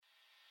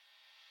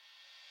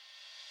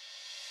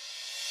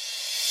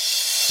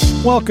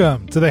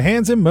Welcome to the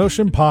Hands in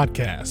Motion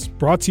podcast,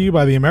 brought to you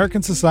by the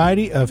American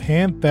Society of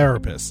Hand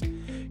Therapists.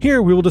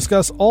 Here we will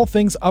discuss all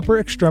things upper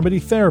extremity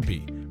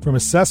therapy, from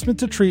assessment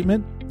to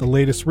treatment, the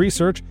latest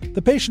research,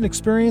 the patient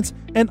experience,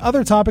 and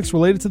other topics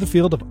related to the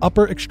field of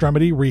upper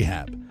extremity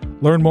rehab.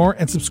 Learn more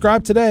and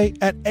subscribe today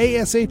at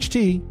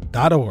asht.org.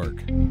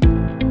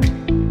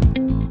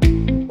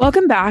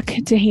 Welcome back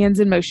to Hands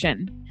in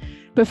Motion.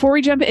 Before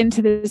we jump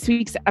into this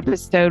week's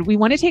episode, we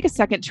want to take a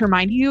second to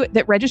remind you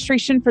that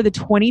registration for the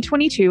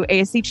 2022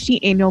 ASHT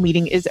annual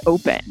meeting is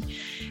open.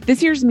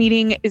 This year's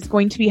meeting is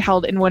going to be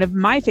held in one of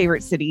my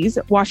favorite cities,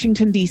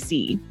 Washington,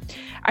 D.C.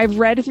 I've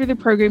read through the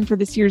program for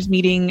this year's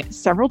meeting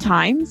several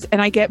times,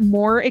 and I get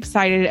more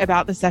excited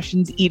about the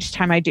sessions each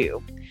time I do.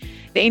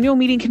 The annual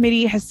meeting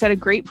committee has set a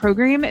great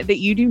program that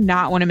you do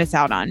not want to miss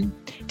out on.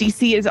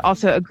 DC is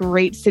also a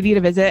great city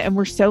to visit, and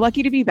we're so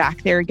lucky to be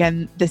back there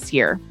again this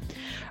year.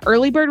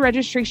 Early bird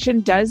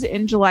registration does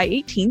end July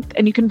 18th,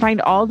 and you can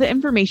find all the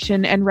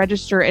information and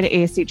register at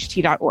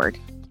asht.org.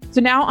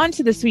 So now on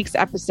to this week's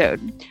episode.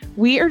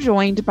 We are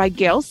joined by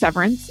Gail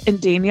Severance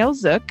and Danielle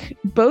Zook,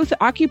 both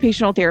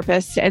occupational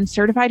therapists and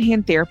certified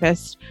hand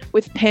therapists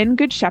with Penn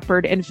Good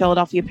Shepherd in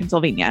Philadelphia,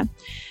 Pennsylvania.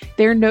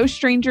 They're no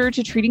stranger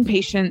to treating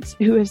patients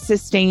who have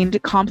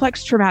sustained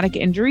complex traumatic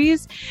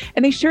injuries,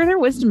 and they share their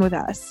wisdom with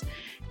us.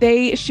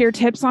 They share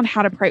tips on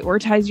how to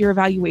prioritize your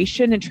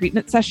evaluation and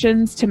treatment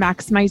sessions to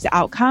maximize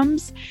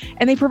outcomes,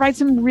 and they provide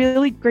some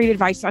really great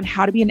advice on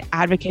how to be an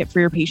advocate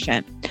for your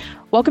patient.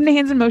 Welcome to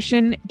Hands in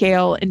Motion,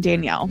 Gail and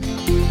Danielle.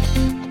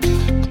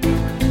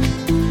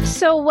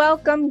 So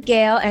welcome,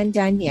 Gail and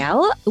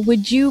Danielle.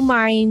 Would you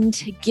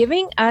mind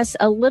giving us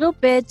a little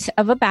bit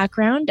of a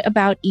background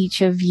about each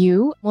of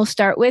you? We'll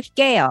start with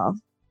Gail.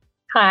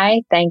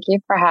 Hi, thank you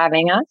for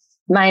having us.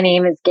 My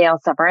name is Gail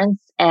Severance,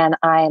 and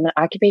I am an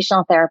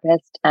occupational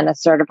therapist and a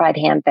certified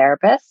hand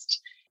therapist.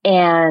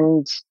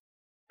 And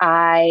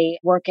I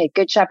work at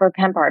Good Shepherd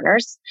Penn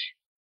Partners.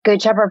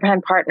 Good Shepherd Penn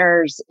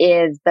Partners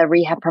is the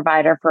rehab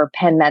provider for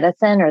Penn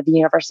Medicine, or the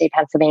University of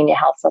Pennsylvania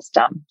Health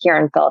System here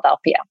in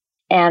Philadelphia.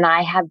 And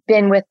I have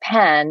been with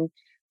Penn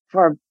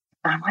for,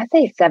 I want to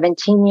say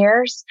 17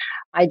 years.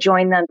 I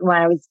joined them when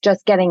I was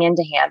just getting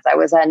into hands. I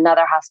was at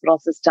another hospital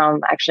system,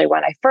 actually,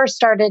 when I first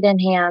started in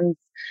hands,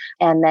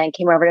 and then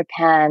came over to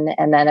Penn,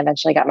 and then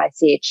eventually got my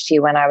CHT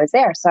when I was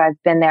there. So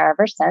I've been there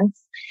ever since,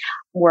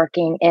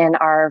 working in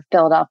our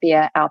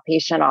Philadelphia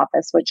outpatient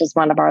office, which is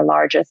one of our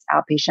largest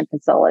outpatient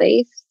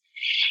facilities.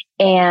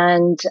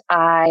 And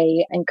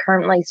I am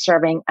currently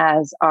serving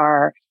as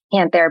our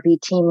hand therapy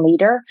team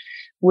leader,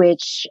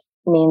 which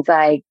means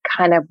I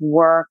kind of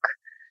work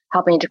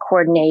helping to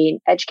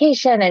coordinate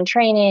education and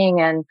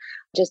training and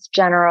just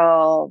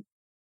general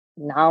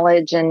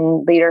knowledge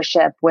and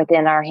leadership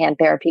within our hand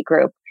therapy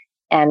group.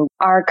 And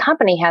our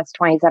company has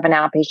 27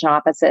 outpatient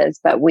offices,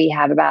 but we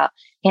have about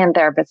hand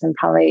therapists in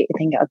probably, I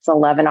think it's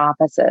 11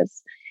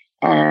 offices.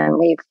 And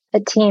we've a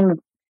team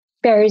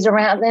varies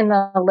around in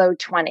the low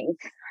 20s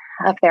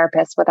of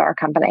therapists with our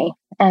company.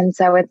 And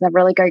so it's a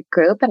really great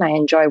group, and I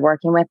enjoy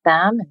working with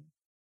them.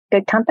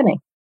 Good company.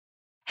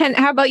 And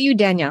how about you,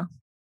 Danielle?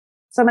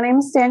 So my name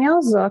is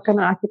Danielle Zook. I'm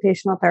an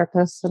occupational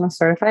therapist and a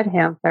certified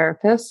hand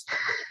therapist.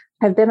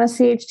 I've been a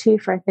CHT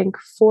for, I think,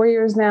 4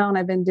 years now, and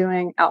I've been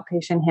doing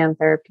outpatient hand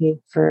therapy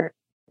for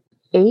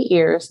 8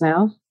 years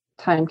now.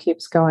 Time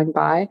keeps going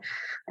by.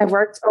 I've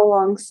worked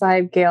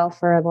alongside Gail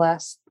for the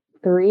last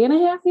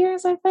 3.5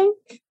 years, I think.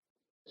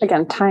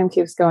 Again, time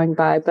keeps going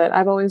by, but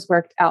I've always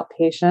worked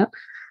outpatient.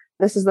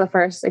 This is the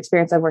first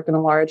experience I've worked in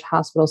a large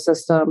hospital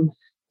system.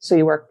 So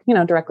you work,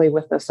 directly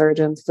with the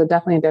surgeons. So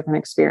definitely a different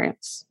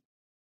experience.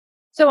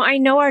 So I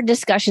know our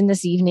discussion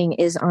this evening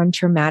is on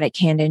traumatic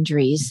hand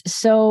injuries.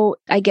 So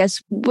I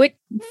guess what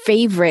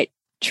favorite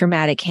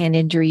traumatic hand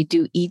injury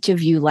do each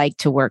of you like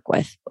to work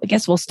with? I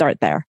guess we'll start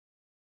there.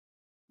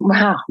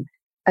 Wow.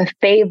 A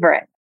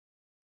favorite.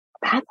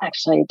 That's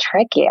actually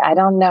tricky. I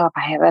don't know if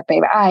I have a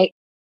favorite.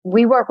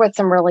 We work with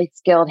some really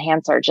skilled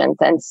hand surgeons.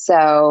 And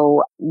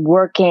so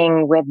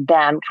working with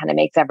them kind of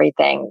makes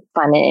everything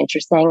fun and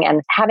interesting.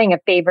 And having a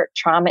favorite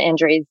trauma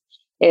injuries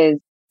is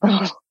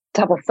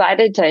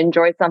double-sided. To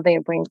enjoy something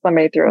and bring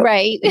somebody through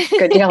right. a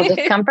good deal of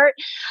discomfort.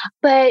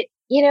 But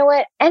you know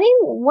what? Any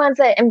ones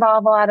that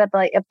involve a lot of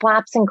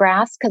flaps and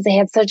grafts, because they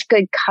have such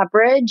good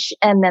coverage,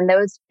 and then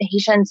those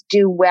patients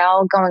do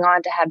well going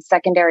on to have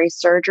secondary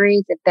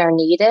surgeries if they're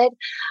needed.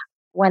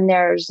 When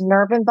there's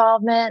nerve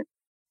involvement,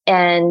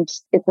 and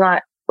it's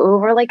not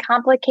overly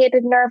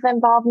complicated nerve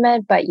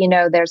involvement, but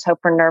there's hope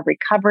for nerve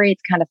recovery.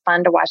 It's kind of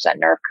fun to watch that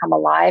nerve come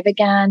alive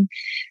again.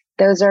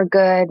 Those are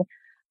good.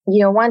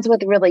 Ones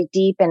with really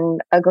deep and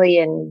ugly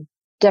and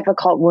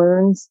difficult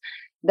wounds,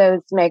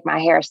 those make my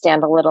hair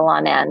stand a little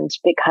on end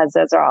because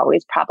those are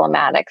always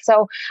problematic.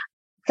 So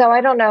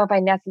I don't know if I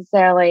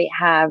necessarily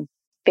have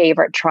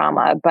favorite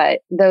trauma, but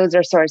those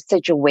are sort of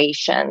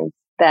situations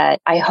that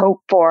I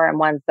hope for and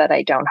ones that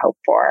I don't hope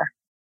for.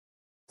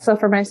 So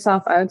for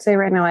myself, I would say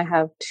right now I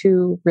have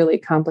 2 really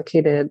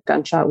complicated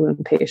gunshot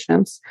wound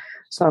patients.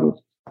 So I'm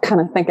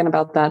kind of thinking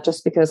about that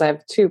just because I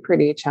have two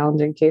pretty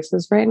challenging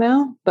cases right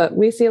now. But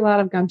we see a lot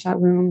of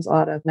gunshot wounds, a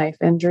lot of knife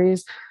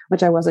injuries,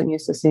 which I wasn't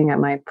used to seeing at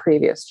my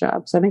previous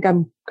job. So I think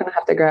I'm going to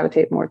have to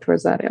gravitate more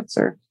towards that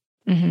answer.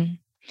 Mm-hmm.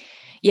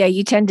 Yeah,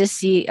 you tend to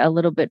see a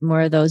little bit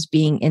more of those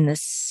being in the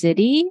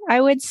city,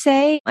 I would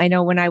say. I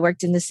know when I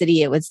worked in the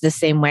city, it was the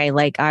same way.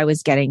 Like I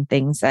was getting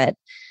things that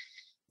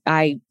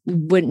I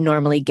wouldn't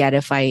normally get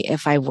if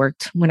I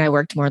worked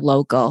more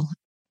local.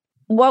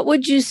 What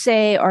would you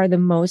say are the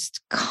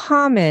most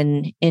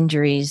common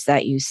injuries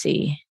that you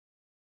see?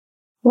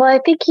 Well, I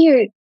think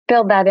you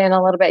filled that in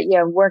a little bit.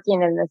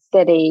 Working in the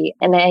city,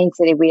 in any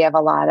city, we have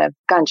a lot of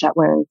gunshot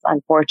wounds,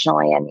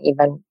 unfortunately, and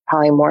even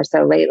probably more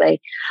so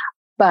lately.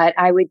 But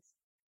I would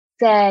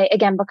say,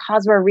 again,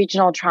 because we're a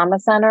regional trauma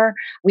center,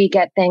 we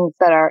get things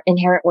that are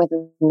inherent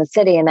within the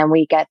city, and then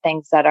we get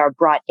things that are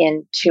brought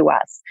in to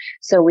us.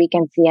 So we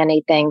can see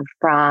anything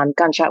from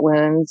gunshot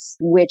wounds,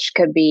 which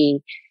could be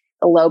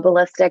low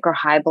ballistic or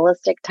high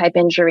ballistic type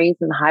injuries.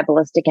 And the high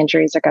ballistic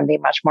injuries are going to be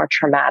much more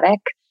traumatic,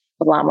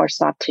 a lot more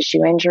soft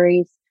tissue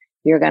injuries.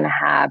 You're going to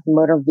have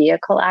motor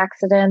vehicle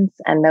accidents,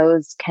 and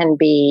those can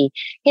be,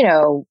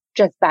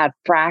 just bad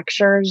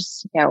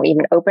fractures,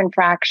 even open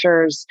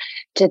fractures,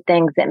 to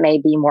things that may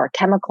be more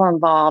chemical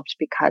involved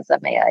because of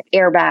maybe like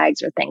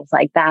airbags or things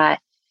like that,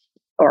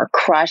 or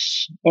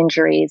crush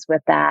injuries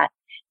with that.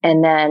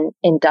 And then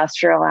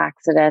industrial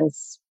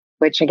accidents,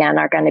 which again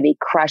are going to be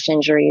crush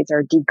injuries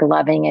or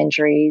degloving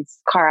injuries.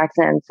 Car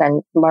accidents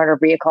and motor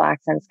vehicle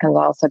accidents can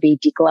also be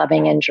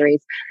degloving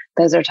injuries.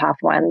 Those are tough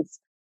ones.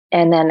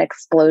 And then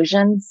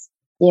explosions,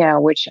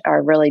 which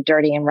are really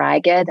dirty and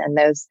ragged. And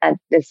this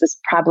is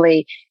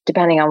probably,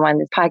 depending on when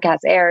this podcast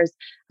airs,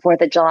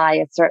 4th of July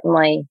is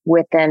certainly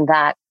within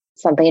that,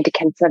 something to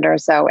consider.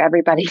 So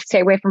everybody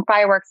stay away from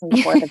fireworks on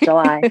the 4th of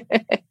July.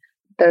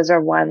 Those are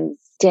ones.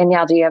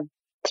 Danielle, do you have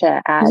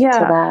to add to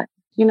that?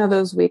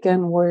 Those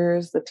weekend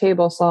warriors, the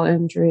table saw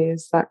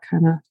injuries, that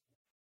kind of.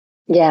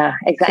 Yeah,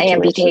 exactly.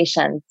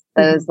 Amputations,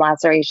 those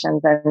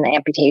lacerations and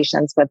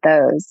amputations with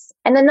those.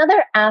 And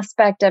another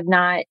aspect of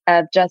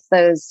just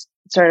those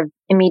sort of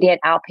immediate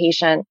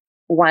outpatient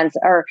ones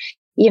are,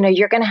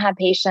 you're going to have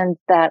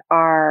patients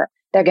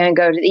they're going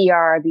to go to the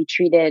ER, be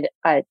treated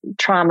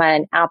trauma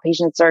and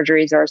outpatient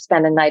surgeries, or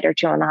spend a night or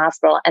two in the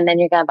hospital. And then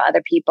you're going to have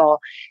other people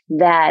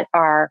that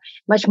are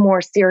much more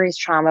serious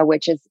trauma,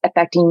 which is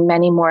affecting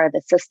many more of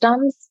the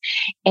systems.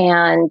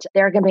 And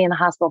they're going to be in the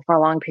hospital for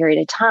a long period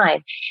of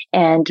time.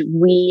 And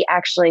we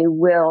actually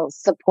will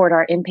support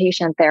our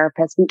inpatient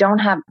therapists. We don't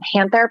have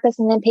hand therapists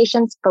and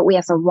inpatients, but we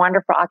have some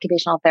wonderful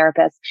occupational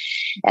therapists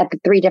at the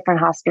 3 different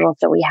hospitals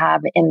that we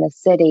have in the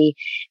city.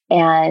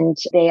 And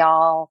they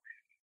all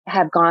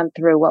have gone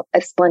through a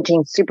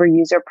splinting super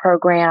user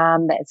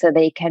program, so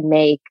they can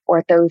make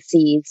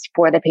orthoses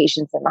for the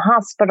patients in the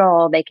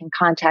hospital. They can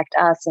contact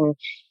us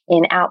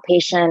in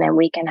outpatient, and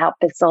we can help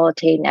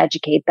facilitate and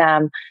educate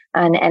them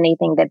on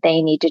anything that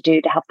they need to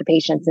do to help the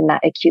patients in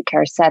that acute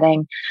care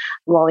setting.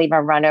 We'll even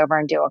run over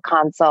and do a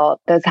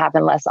consult. Those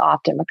happen less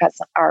often because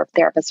our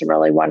therapists are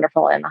really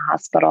wonderful in the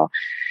hospital,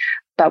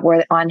 but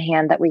we're on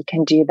hand that we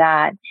can do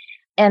that.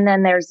 And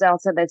then there's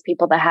also those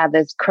people that have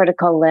those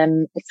critical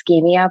limb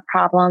ischemia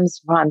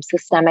problems from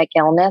systemic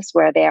illness,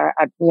 where their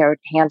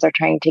hands are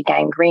turning to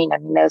gangrene. I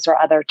mean, those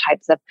are other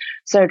types of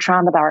sort of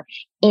trauma that our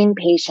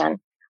inpatient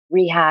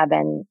rehab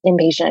and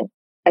inpatient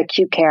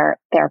acute care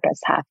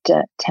therapists have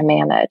to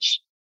manage.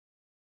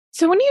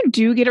 So when you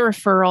do get a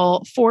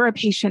referral for a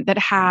patient that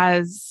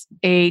has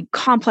a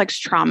complex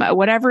trauma,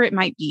 whatever it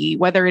might be,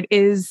 whether it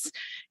is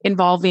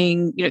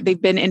involving,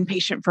 they've been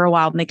inpatient for a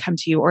while and they come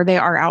to you, or they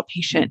are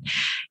outpatient,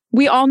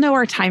 we all know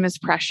our time is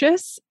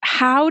precious.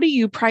 How do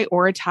you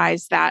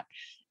prioritize that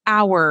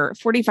hour,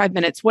 45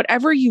 minutes,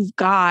 whatever you've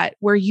got,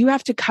 where you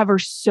have to cover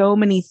so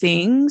many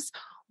things?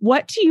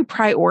 What do you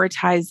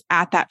prioritize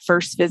at that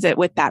first visit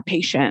with that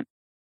patient?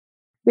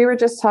 We were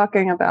just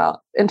talking about,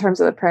 in terms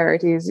of the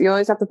priorities, you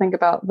always have to think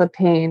about the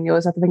pain. You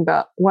always have to think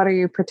about, what are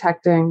you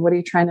protecting? What are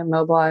you trying to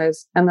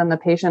mobilize? And then the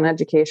patient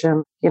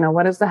education,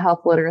 what is the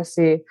health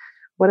literacy?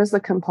 What is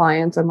the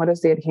compliance, and what is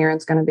the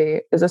adherence going to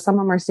be? Is this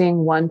someone we're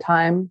seeing one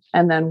time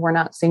and then we're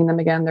not seeing them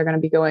again? They're going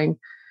to be going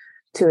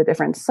to a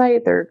different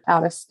site, they're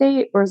out of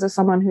state, or is this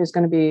someone who's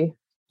going to be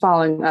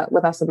following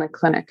with us in the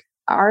clinic?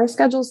 Our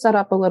schedule's set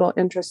up a little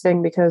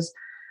interesting because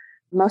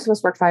most of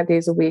us work 5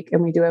 days a week,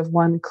 and we do have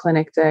one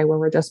clinic day where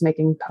we're just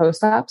making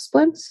post-op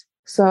splints.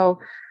 So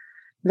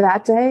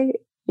that day,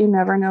 you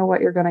never know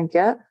what you're going to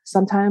get.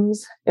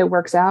 Sometimes it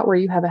works out where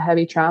you have a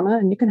heavy trauma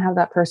and you can have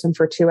that person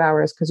for 2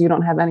 hours because you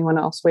don't have anyone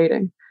else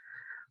waiting.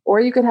 Or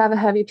you could have a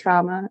heavy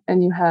trauma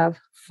and you have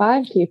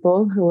 5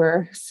 people who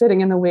are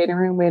sitting in the waiting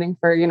room waiting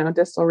for,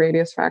 distal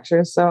radius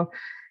fractures. So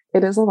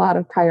it is a lot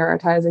of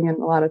prioritizing and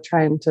a lot of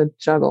trying to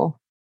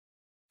juggle.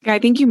 I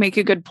think you make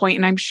a good point.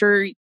 And I'm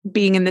sure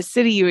being in the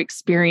city, you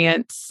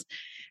experience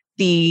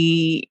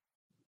the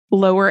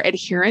lower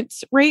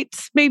adherence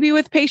rates maybe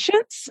with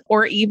patients,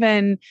 or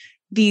even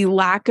the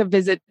lack of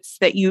visits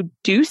that you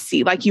do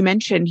see. Like you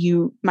mentioned,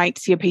 you might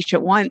see a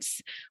patient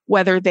once,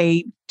 whether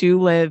they do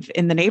live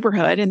in the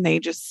neighborhood and they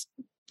just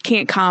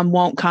can't come,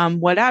 won't come,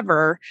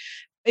 whatever.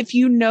 If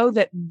you know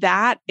that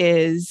that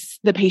is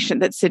the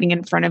patient that's sitting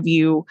in front of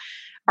you,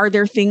 are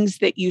there things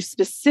that you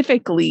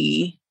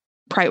specifically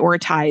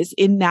prioritize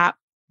in that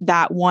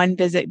one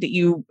visit that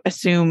you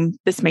assume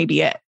this may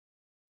be it?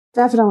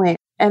 Definitely.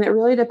 And it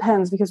really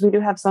depends because we do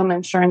have some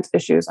insurance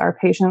issues. Our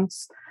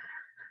patients,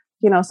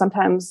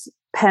 sometimes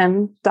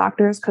pen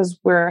doctors, because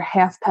we're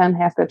half pen,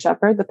 half Good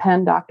Shepherd, the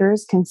pen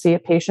doctors can see a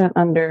patient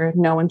under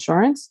no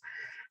insurance.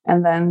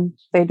 And then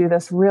they do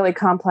this really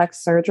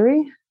complex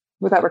surgery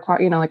that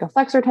require, like a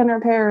flexor tendon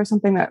repair or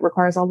something that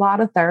requires a lot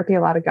of therapy,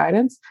 a lot of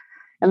guidance.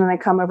 And then they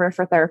come over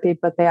for therapy,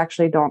 but they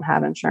actually don't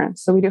have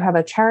insurance. So we do have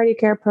a charity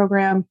care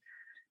program.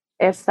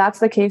 If that's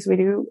the case, we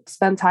do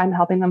spend time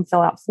helping them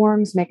fill out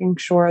forms, making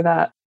sure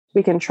that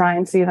we can try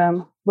and see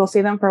them. We'll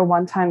see them for a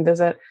one-time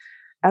visit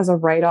as a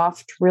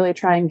write-off to really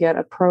try and get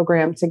a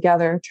program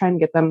together, try and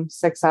get them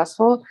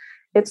successful.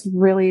 It's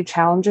really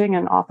challenging,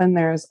 and often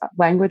there's a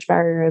language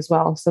barrier as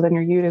well. So then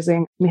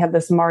we have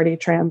this Marty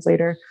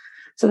translator.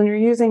 So then you're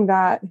using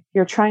that,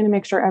 you're trying to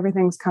make sure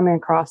everything's coming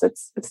across.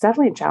 It's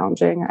definitely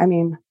challenging. I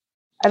mean,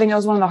 I think it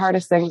was one of the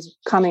hardest things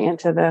coming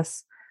into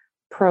this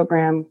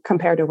program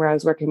compared to where I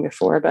was working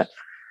before. But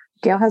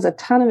Gail has a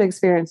ton of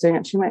experience doing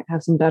it. She might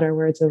have some better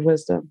words of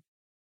wisdom.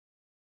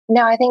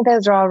 No, I think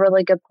those are all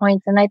really good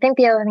points. And I think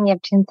the other thing you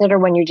have to consider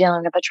when you're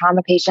dealing with a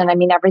trauma patient, I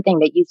mean, everything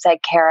that you said,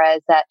 Kara,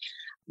 is that,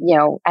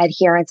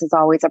 adherence is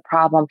always a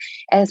problem.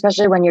 And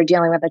especially when you're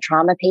dealing with a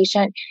trauma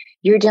patient,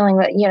 you're dealing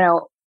with,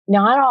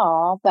 not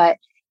all, but,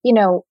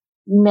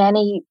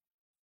 many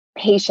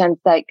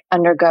patients that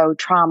undergo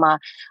trauma,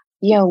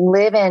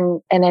 live in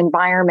an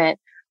environment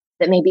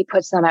that maybe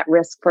puts them at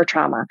risk for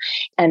trauma.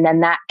 And then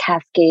that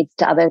cascades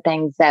to other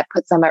things that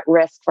puts them at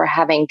risk for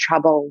having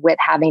trouble with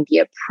having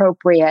the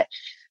appropriate,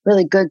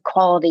 really good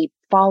quality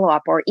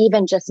follow-up, or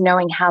even just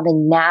knowing how to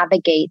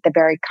navigate the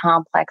very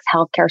complex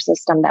healthcare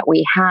system that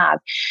we have.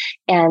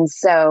 And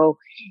so,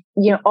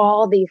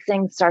 all these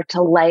things start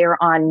to layer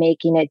on,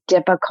 making it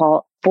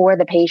difficult for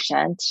the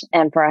patient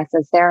and for us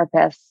as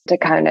therapists to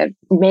kind of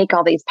make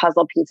all these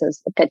puzzle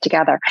pieces fit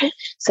together.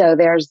 So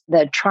there's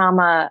the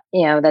trauma,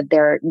 that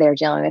they're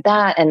dealing with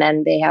that. And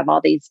then they have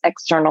all these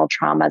external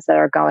traumas that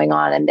are going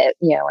on, and that,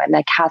 and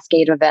the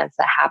cascade of events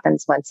that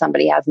happens when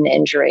somebody has an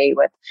injury,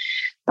 with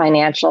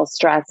financial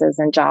stresses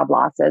and job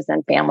losses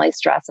and family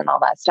stress and all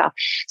that stuff.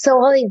 So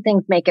all these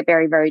things make it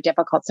very, very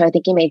difficult. So I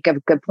think you make a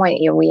good point.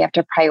 We have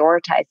to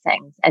prioritize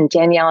things. And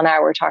Danielle and I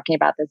were talking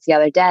about this the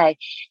other day.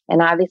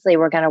 And obviously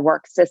we're going to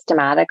work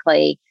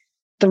systematically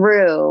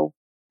through,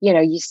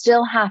 you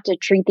still have to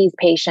treat these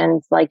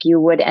patients like you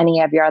would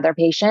any of your other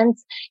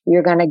patients.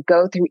 You're going to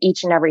go through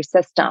each and every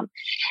system.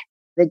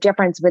 The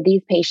difference with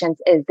these patients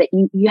is that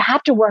you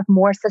have to work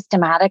more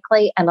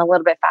systematically and a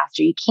little bit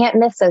faster. You can't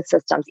miss those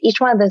systems.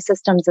 Each one of those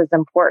systems is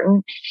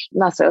important.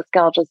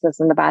 Musculoskeletal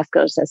system, the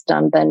vascular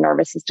system, the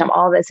nervous system,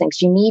 all those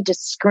things. You need to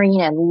screen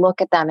and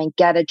look at them and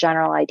get a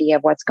general idea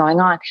of what's going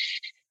on.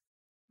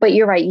 But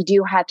you're right, you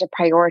do have to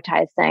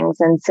prioritize things.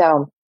 And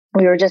so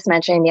we were just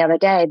mentioning the other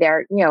day,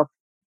 there,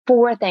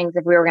 4 things,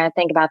 if we were going to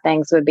think about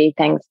things, would be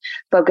things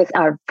focus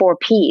on 4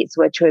 Ps,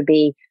 which would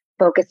be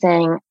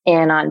focusing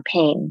in on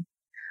pain.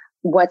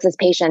 What's this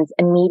patient's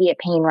immediate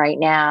pain right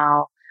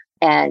now,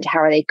 and how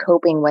are they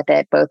coping with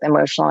it, both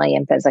emotionally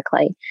and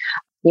physically?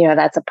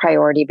 That's a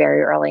priority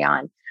very early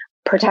on.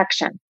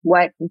 Protection.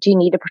 What do you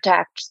need to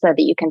protect so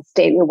that you can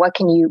stay?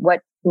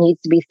 What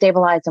needs to be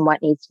stabilized and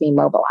what needs to be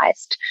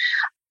mobilized?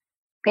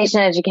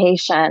 Patient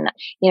education,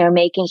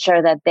 making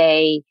sure that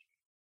they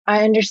are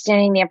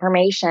understanding the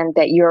information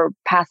that you're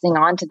passing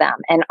on to them.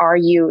 And are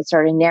you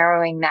sort of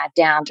narrowing that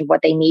down to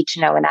what they need to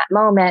know in that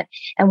moment?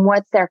 And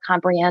what's their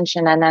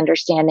comprehension and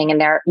understanding and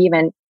their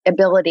even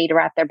ability to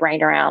wrap their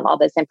brain around all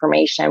this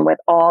information with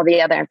all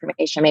the other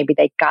information maybe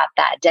they got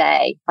that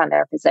day from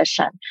their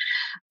physician.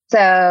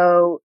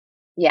 So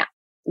yeah,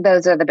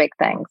 those are the big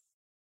things.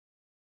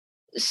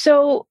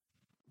 So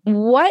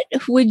what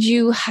would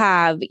you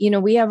have?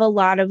 We have a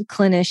lot of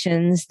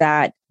clinicians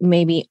that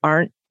maybe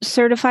aren't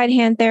certified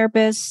hand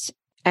therapists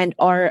and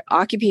are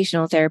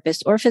occupational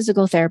therapists or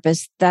physical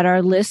therapists that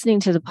are listening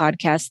to the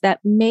podcast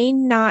that may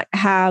not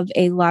have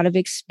a lot of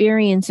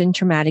experience in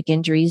traumatic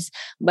injuries,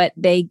 but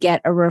they get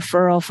a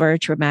referral for a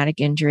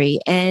traumatic injury,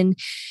 and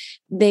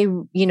they,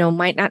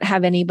 might not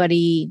have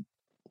anybody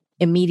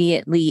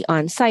immediately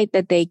on site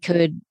that they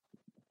could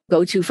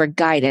go to for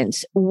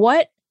guidance.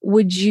 What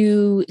would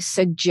you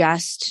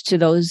suggest to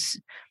those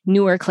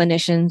newer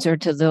clinicians or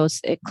to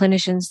those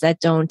clinicians that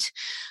don't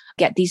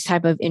get these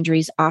type of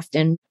injuries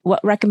often? What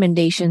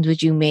recommendations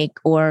would you make,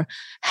 or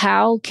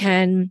how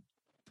can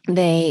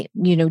they,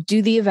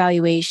 do the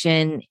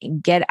evaluation,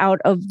 get out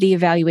of the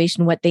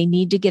evaluation what they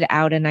need to get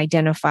out and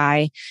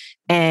identify,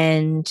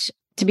 and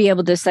to be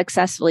able to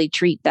successfully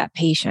treat that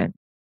patient?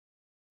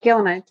 Gail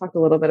and I talked a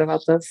little bit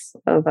about this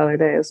the other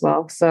day as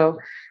well. So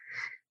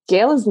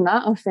Gail is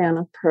not a fan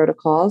of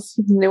protocols.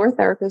 Newer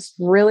therapists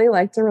really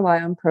like to rely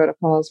on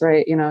protocols,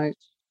 right?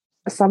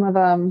 Some of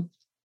them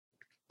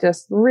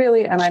just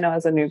really, and I know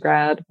as a new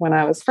grad, when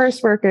I was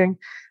first working,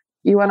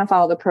 you want to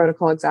follow the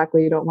protocol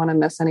exactly. You don't want to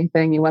miss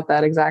anything. You want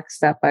that exact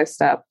step by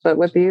step. But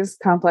with these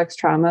complex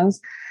traumas,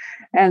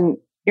 and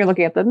you're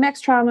looking at the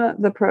mixed trauma,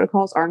 the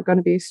protocols aren't going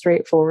to be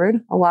straightforward.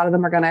 A lot of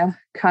them are going to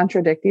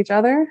contradict each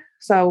other.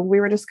 So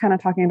we were just kind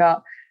of talking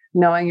about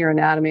knowing your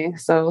anatomy.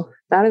 So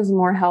that is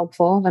more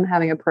helpful than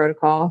having a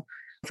protocol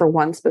for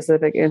one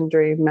specific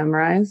injury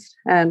memorized.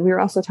 And we were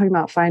also talking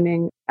about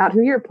finding out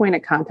who your point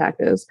of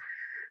contact is.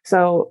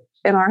 So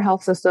in our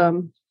health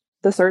system,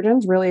 the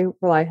surgeons really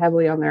rely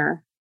heavily on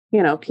their,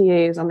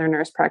 PAs, on their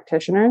nurse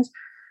practitioners.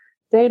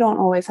 They don't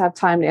always have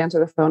time to answer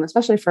the phone,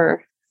 especially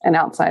for an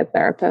outside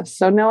therapist.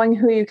 So knowing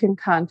who you can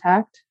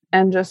contact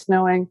and just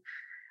knowing,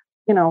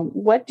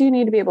 what do you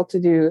need to be able to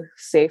do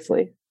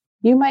safely?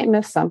 You might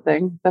miss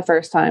something the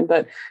first time,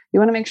 but you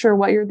want to make sure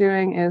what you're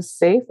doing is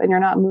safe and you're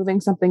not moving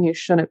something you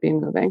shouldn't be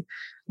moving.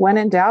 When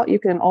in doubt, you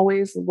can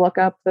always look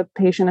up the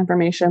patient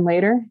information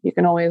later. You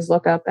can always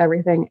look up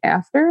everything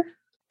after.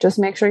 Just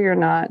make sure you're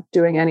not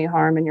doing any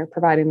harm and you're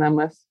providing them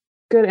with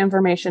good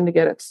information to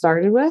get it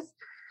started with.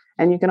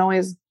 And you can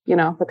always,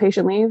 the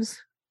patient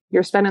leaves,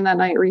 you're spending that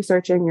night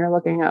researching, you're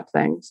looking up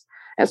things.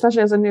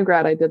 Especially as a new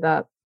grad, I did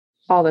that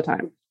all the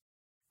time.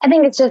 I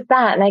think it's just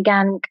that. And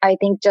again, I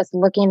think just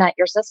looking at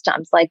your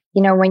systems,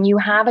 when you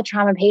have a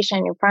trauma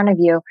patient in front of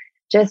you,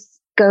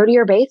 just go to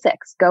your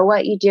basics. Go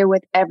what you do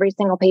with every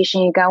single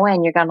patient you go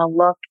in. You're going to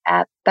look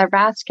at their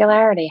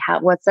vascularity.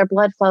 What's their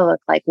blood flow look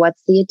like?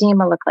 What's the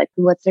edema look like?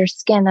 What's their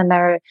skin and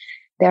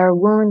their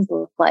wounds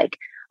look like?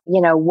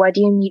 What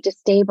do you need to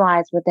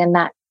stabilize within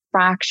that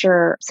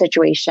fracture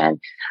situation?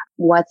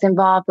 What's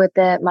involved with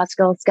the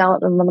musculoskeletal,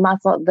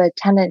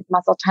 the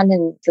muscle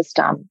tendon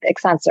system,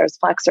 extensors,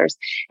 flexors,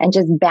 and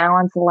just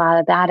balance a lot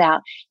of that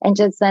out. And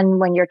just then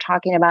when you're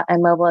talking about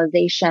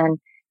immobilization,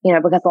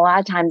 because a lot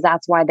of times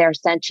that's why they're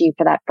sent to you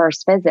for that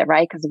first visit,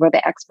 right? Because we're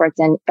the experts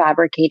in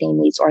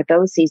fabricating these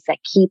orthoses that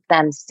keep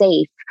them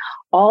safe,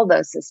 all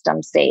those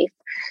systems safe.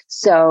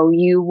 So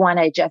you want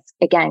to just,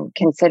 again,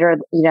 consider,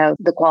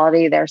 the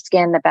quality of their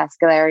skin, the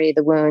vascularity of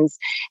the wounds,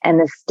 and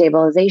the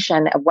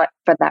stabilization of what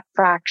for that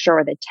fracture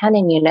or the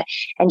tendon unit,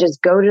 and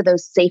just go to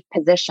those safe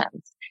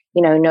positions.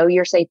 Know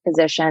your safe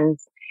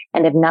positions.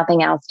 And if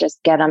nothing else,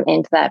 just get them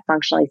into that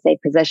functionally safe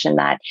position,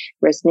 that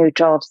wrist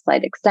neutral to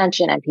slight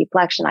extension, MP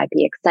flexion, IP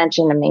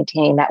extension, and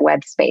maintaining that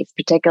web space,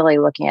 particularly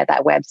looking at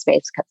that web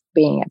space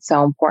being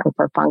so important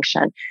for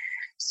function.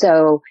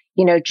 So,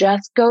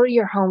 just go to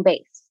your home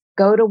base.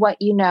 Go to what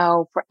you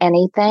know for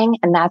anything,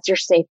 and that's your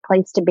safe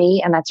place to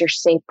be, and that's your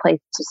safe place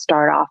to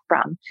start off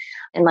from.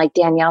 And like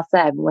Danielle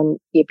said,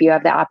 if you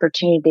have the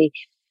opportunity,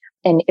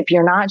 and if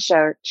you're not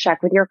sure,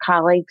 check with your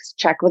colleagues,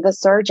 check with a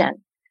surgeon.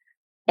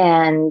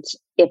 And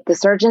if the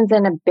surgeon's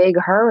in a big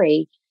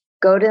hurry,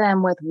 go to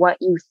them with what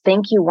you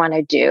think you want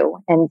to do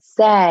and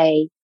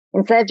say,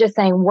 instead of just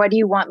saying, what do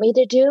you want me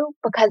to do?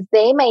 Because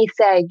they may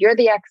say, you're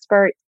the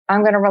expert.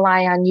 I'm going to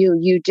rely on you.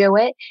 You do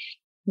it.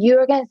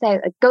 You're going to say,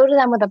 go to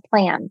them with a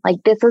plan.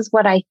 This is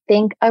what I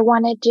think I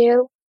want to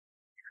do.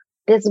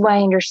 This is what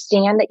I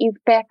understand that you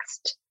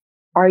fixed.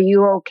 Are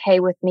you okay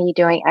with me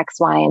doing X,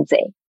 Y, and Z?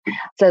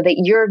 So that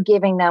you're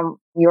giving them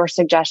your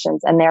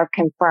suggestions and they're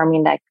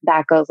confirming that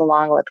that goes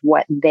along with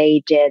what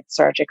they did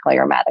surgically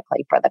or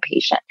medically for the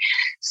patient.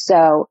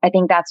 So I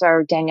think that's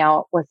where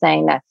Danielle was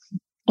saying that,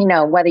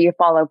 whether you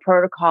follow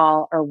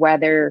protocol or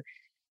whether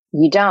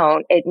you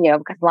don't,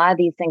 because a lot of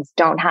these things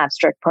don't have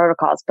strict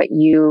protocols, but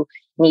you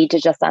need to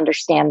just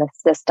understand the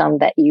system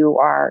that you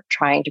are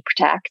trying to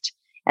protect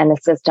and the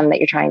system that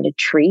you're trying to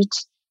treat,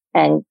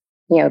 and,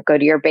 go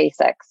to your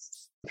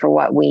basics for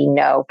what we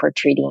know for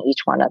treating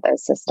each one of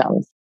those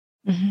systems.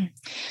 Mm-hmm.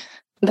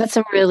 That's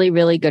some really,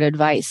 really good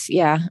advice.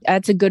 Yeah,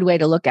 that's a good way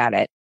to look at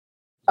it.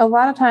 A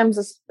lot of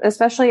times,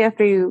 especially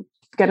after you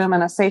get them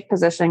in a safe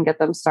position, get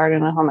them started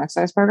in a home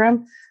exercise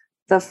program,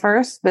 the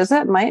first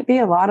visit might be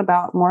a lot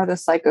about more of the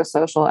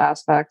psychosocial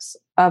aspects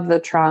of the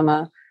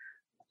trauma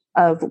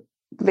of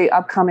the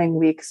upcoming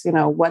weeks.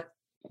 What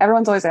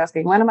everyone's always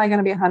asking, when am I going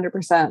to be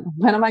 100%?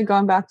 When am I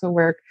going back to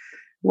work?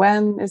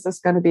 When is this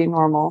going to be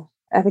normal?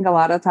 I think a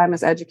lot of time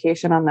is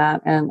education on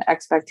that and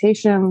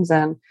expectations,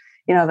 and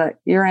that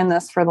you're in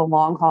this for the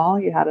long haul.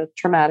 You had a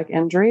traumatic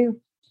injury.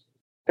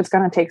 It's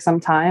going to take some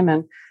time,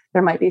 and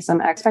there might be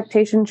some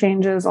expectation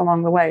changes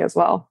along the way as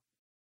well.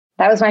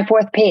 That was my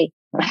 4th P.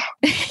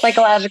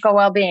 Psychological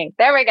well-being.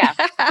 There we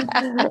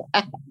go.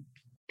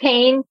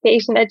 Pain,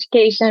 patient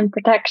education,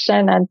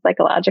 protection, and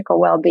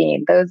psychological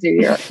well-being. Those are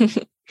your...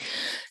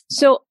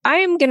 So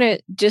I'm going to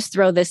just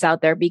throw this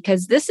out there,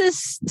 because this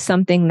is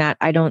something that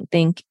I don't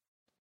think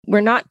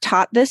we're not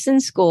taught this in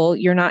school.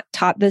 You're not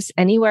taught this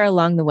anywhere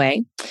along the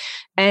way.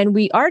 And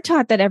we are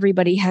taught that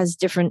everybody has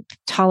different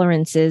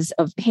tolerances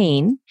of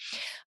pain.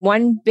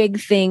 one big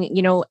thing,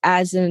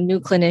 as a new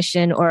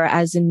clinician or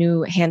as a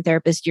new hand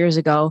therapist years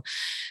ago,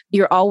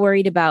 you're all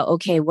worried about,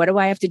 okay, what do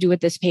I have to do with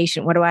this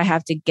patient? What do I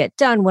have to get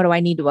done? What do I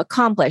need to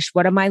accomplish?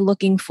 What am I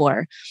looking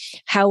for?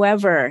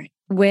 However,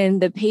 when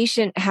the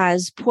patient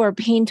has poor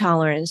pain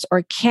tolerance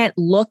or can't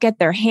look at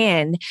their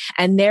hand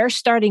and they're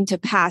starting to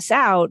pass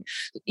out,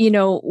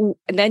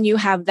 then you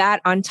have that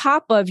on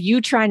top of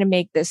you trying to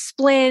make this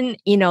splint.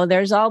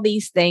 There's all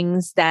these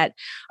things that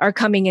are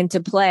coming into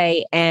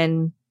play,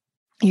 and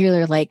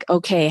you're like,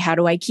 okay, how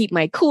do I keep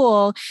my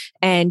cool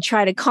and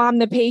try to calm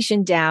the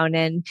patient down?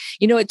 And,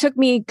 it took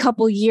me a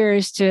couple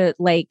years to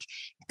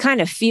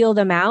kind of feel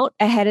them out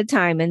ahead of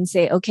time and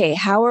say, okay,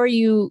 how are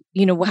you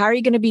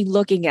going to be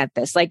looking at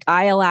this?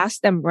 I'll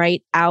ask them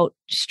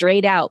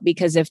straight out,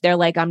 because if they're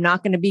like, I'm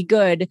not going to be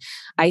good,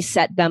 I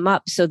set them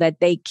up so that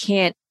they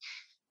can't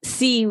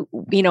see,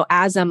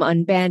 as I'm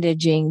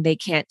unbandaging, they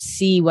can't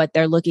see what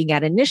they're looking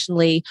at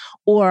initially,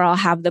 or I'll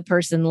have the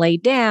person lay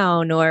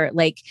down, or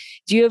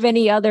do you have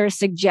any other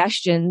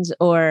suggestions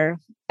or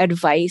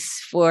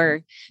advice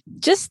for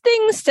just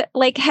things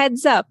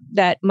heads up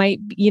that might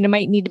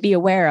need to be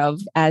aware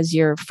of as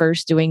you're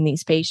first doing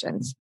these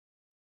patients?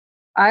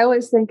 I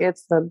always think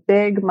it's the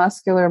big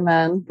muscular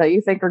men that you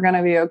think are going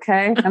to be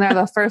okay, and they're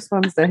the first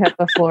ones to hit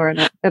the floor, and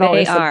it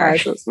always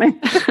surprises me.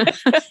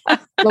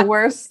 The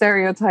worst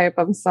stereotype.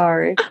 I'm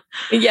sorry.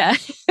 Yeah.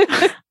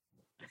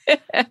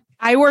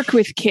 I work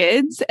with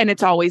kids, and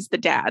it's always the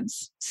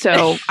dads.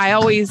 So I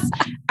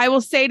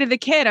will say to the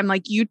kid, I'm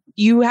like,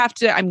 you have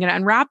to, I'm going to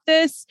unwrap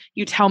this.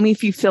 You tell me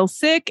if you feel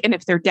sick. And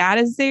if their dad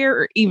is there,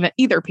 or even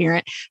either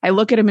parent, I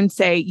look at them and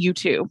say, you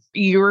too,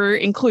 you're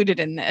included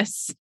in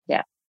this.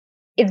 Yeah.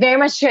 It's very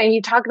much true. And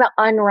you talk about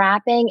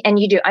unwrapping, and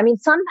you do. I mean,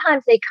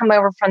 sometimes they come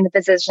over from the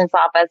physician's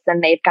office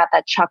and they've got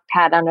that chuck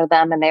pad under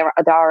them, and they're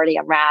already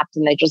unwrapped,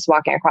 and they're just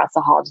walking across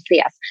the hall to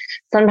see us.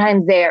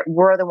 Sometimes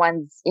we're the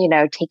ones,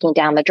 taking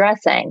down the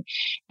dressing.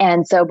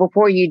 And so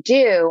before you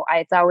do,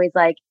 it's always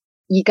like,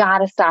 you got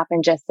to stop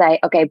and just say,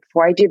 okay,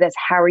 before I do this,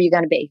 how are you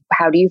going to be?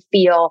 How do you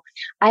feel?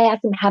 I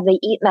ask them, have they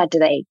eaten that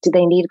today? Do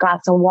they need a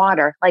glass of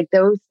water?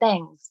 Those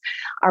things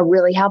are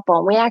really helpful.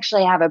 And we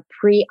actually have a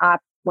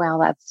well,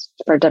 that's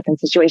for a different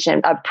situation,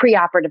 a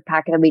preoperative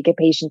packet that we get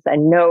patients that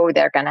know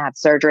they're going to have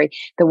surgery.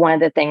 One of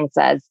the things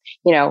says,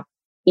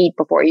 eat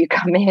before you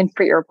come in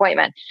for your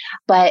appointment.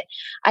 But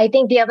I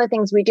think the other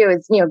things we do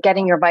is,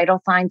 getting your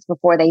vital signs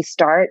before they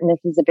start. And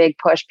this is a big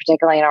push,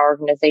 particularly in our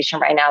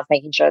organization right now, is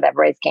making sure that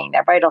everybody's getting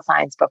their vital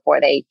signs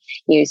before they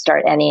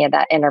start any of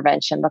that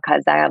intervention,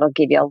 because that'll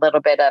give you a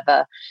little bit of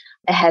a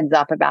heads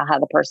up about how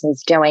the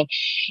person's doing.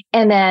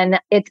 And then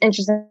it's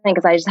interesting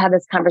because I just had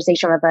this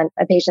conversation with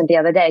a patient the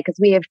other day, because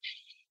we have,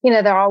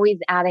 they're always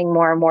adding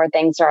more and more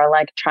things to our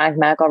electronic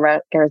medical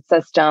record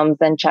systems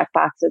and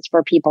checkboxes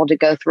for people to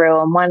go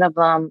through. And one of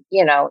them,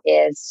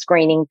 is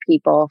screening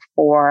people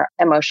for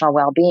emotional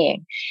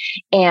well-being.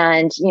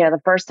 And,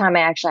 the first time I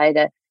actually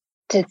had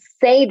to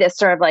say this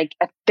sort of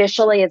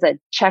officially as a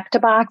check to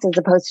box, as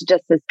opposed to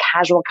just this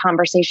casual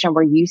conversation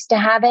we're used to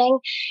having,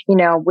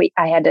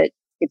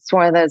 it's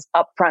one of those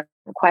upfront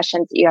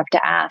questions that you have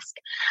to ask.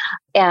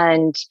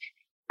 And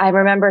I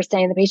remember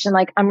saying to the patient,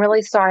 I'm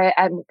really sorry,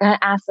 I'm going to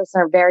ask this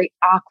in a very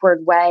awkward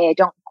way. I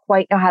don't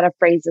quite know how to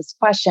phrase this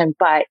question,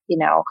 but,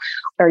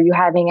 are you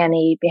having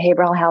any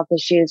behavioral health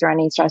issues or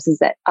any stresses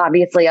that,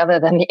 obviously,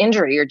 other than the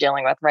injury you're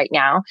dealing with right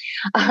now,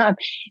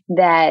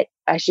 that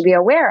I should be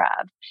aware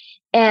of?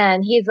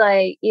 And he's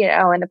like,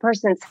 and the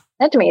person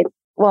said to me,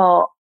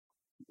 well,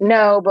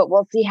 no, but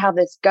we'll see how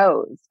this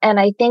goes. And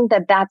I think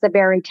that that's a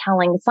very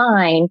telling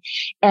sign.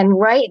 And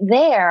right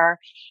there,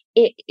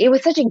 it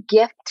was such a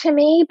gift to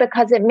me,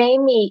 because it made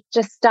me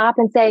just stop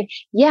and say,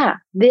 yeah,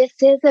 this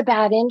is a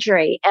bad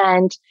injury.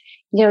 And,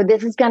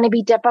 this is going to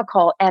be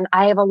difficult. And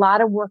I have a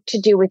lot of work to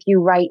do with you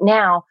right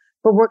now,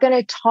 but we're going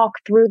to talk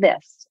through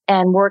this.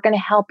 And we're going to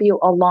help you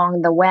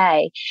along the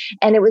way.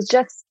 And it was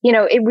just,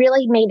 it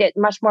really made it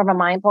much more of a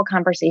mindful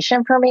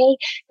conversation for me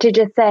to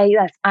just say,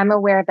 yes, I'm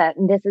aware that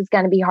this is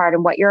going to be hard.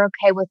 And what you're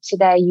okay with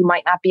today, you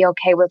might not be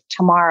okay with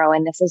tomorrow.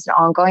 And this is an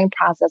ongoing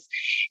process.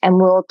 And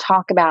we'll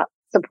talk about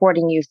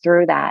supporting you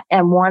through that.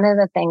 And one of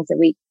the things that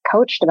we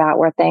coached about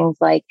were things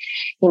like,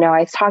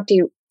 I talked to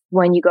you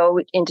when you go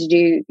in to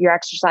do your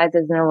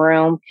exercises in a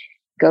room,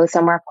 go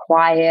somewhere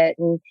quiet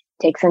and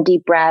take some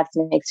deep breaths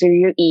and make sure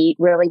you eat,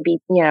 really be,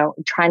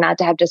 try not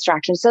to have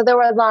distractions. So there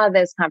were a lot of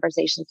those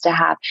conversations to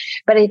have.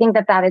 But I think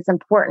that is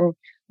important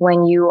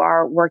when you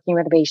are working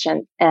with a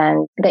patient,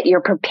 and that you're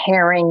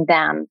preparing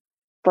them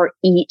for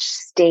each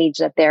stage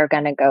that they're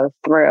going to go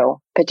through,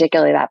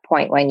 particularly that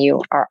point when you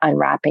are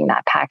unwrapping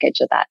that package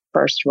of that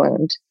first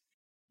wound.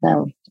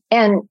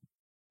 And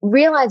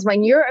realize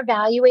when you're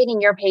evaluating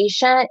your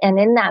patient and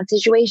in that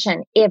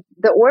situation, if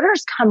the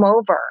orders come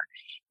over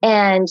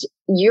and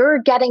you're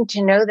getting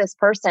to know this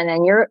person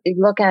and you're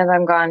looking at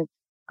them going,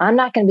 I'm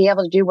not going to be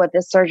able to do what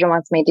this surgeon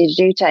wants me to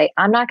do today.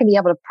 I'm not going to be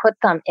able to put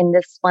them in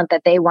this splint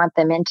that they want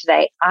them in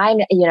today. I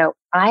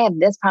have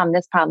this problem,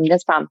 this problem,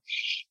 this problem.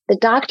 The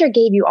doctor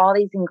gave you all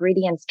these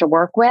ingredients to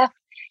work with.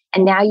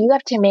 And now you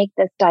have to make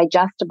this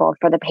digestible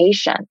for the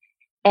patient.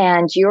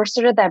 And you're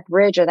sort of that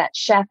bridge or that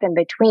chef in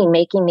between,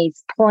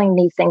 pulling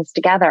these things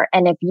together.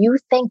 And if you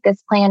think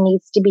this plan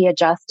needs to be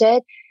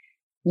adjusted,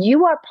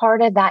 you are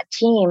part of that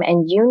team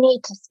and you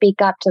need to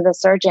speak up to the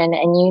surgeon,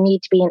 and you need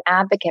to be an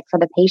advocate for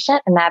the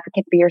patient, an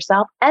advocate for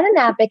yourself, and an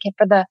advocate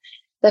for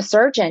the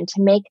surgeon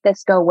to make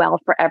this go well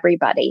for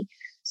everybody.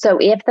 So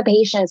if the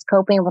patient is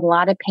coping with a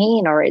lot of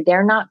pain, or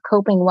they're not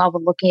coping well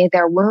with looking at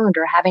their wound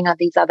or having all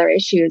these other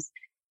issues,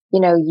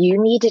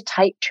 you need to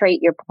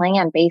titrate your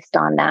plan based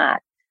on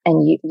that.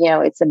 And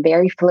it's a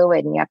very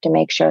fluid, and you have to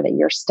make sure that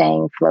you're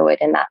staying fluid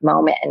in that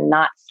moment and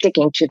not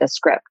sticking to the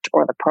script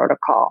or the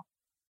protocol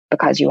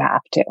because you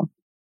have to.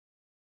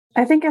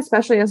 I think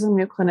especially as a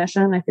new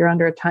clinician, if you're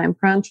under a time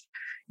crunch,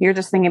 you're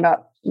just thinking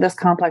about this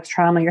complex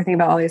trauma, you're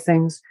thinking about all these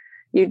things.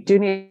 You do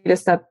need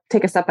to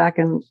take a step back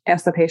and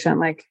ask the patient,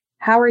 like,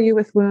 how are you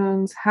with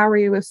wounds? How are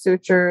you with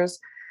sutures?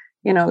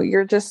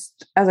 You're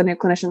just, as a new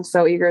clinician,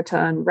 so eager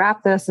to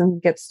unwrap this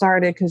and get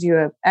started because you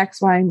have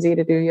X, Y, and Z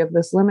to do. You have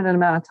this limited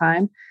amount of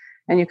time,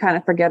 and you kind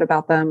of forget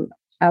about them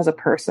as a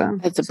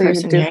person. As a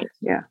person, right?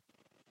 Yeah.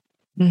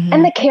 Mm-hmm.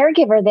 And the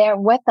caregiver there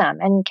with them.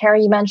 And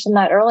Carrie, you mentioned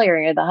that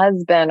earlier, the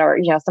husband, or,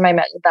 somebody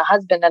met the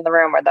husband in the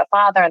room, or the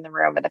father in the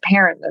room, or the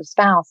parent, or the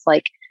spouse,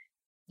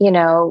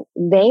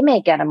 they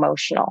may get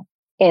emotional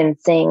in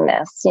seeing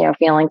this,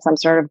 feeling some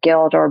sort of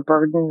guilt or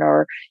burden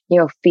or,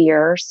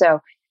 fear. So,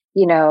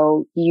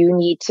 you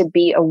need to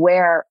be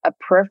aware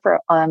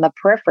on the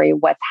periphery,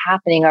 what's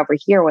happening over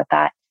here with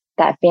that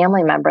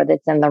family member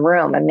that's in the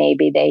room. And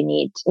maybe they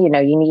need, you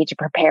need to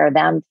prepare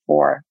them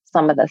for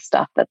some of the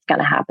stuff that's going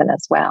to happen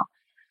as well.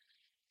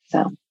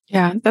 So,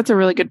 yeah, that's a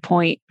really good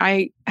point.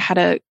 I had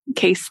a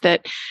case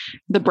that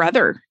the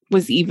brother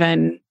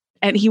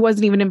and he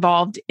wasn't even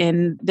involved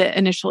in the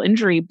initial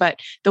injury,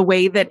 but the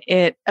way that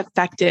it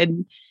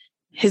affected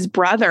his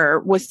brother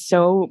was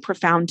so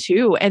profound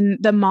too. And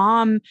the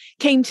mom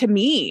came to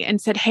me and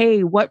said,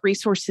 "Hey, what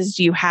resources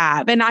do you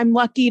have?" And I'm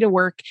lucky to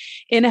work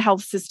in a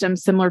health system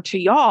similar to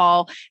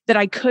y'all that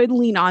I could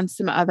lean on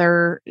some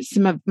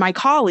of my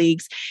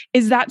colleagues.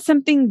 Is that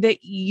something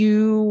that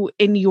you,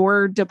 in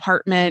your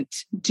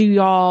department, do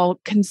y'all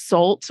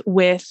consult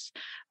with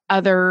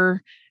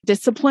other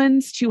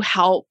disciplines to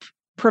help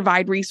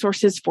provide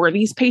resources for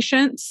these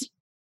patients?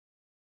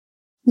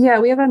 Yeah,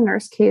 we have a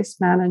nurse case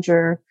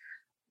manager.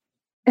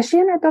 Is she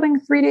in our building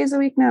 3 days a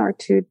week now, or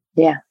 2?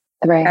 Yeah,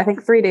 right. I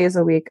think 3 days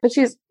a week. But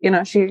she's,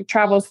 she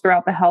travels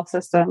throughout the health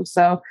system.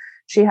 So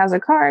she has a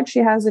card, she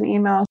has an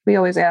email. We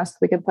always ask if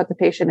we can put the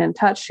patient in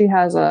touch. She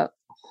has a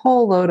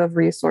whole load of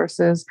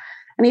resources.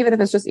 And even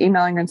if it's just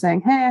emailing her and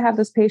saying, "Hey, I have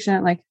this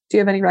patient, do you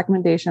have any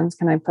recommendations?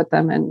 Can I put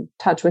them in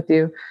touch with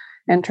you?"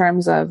 In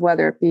terms of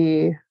whether it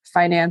be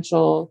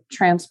financial,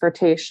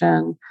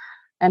 transportation,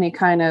 any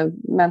kind of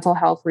mental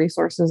health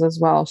resources as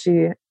well.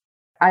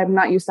 I'm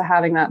not used to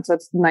having that. So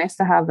it's nice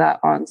to have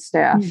that on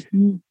staff.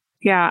 Mm-hmm.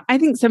 Yeah. I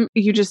think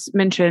you just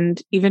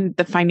mentioned even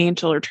the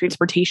financial or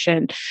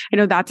transportation. I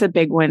know that's a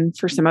big one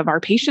for some of our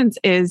patients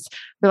is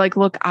they're like,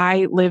 "Look,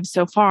 I live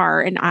so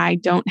far and I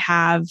don't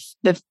have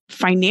the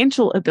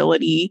financial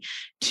ability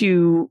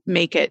to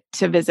make it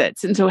to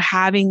visits." And so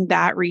having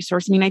that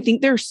resource, I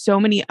think there's so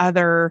many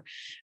other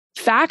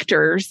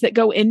factors that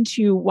go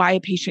into why a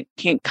patient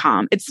can't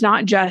come. It's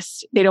not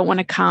just they don't want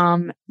to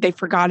come, they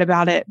forgot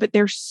about it, but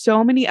there's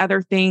so many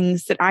other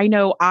things that I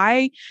know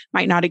I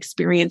might not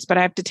experience, but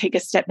I have to take a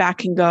step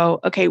back and go,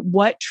 okay,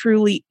 what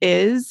truly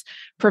is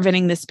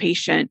preventing this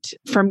patient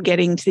from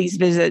getting to these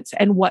visits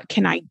and what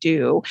can I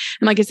do?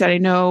 And like I said, I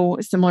know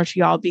similar to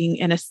y'all being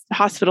in a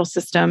hospital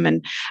system,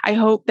 and I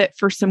hope that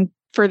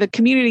for the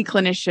community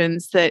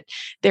clinicians that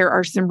there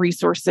are some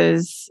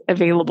resources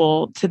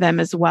available to them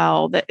as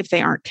well, that if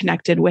they aren't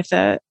connected with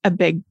a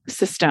big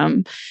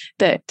system,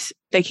 that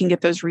they can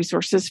get those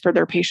resources for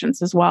their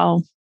patients as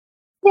well.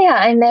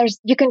 Yeah. And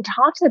you can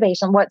talk to the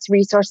patient, what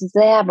resources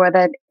they have,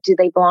 whether do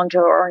they belong to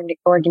an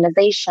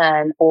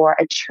organization or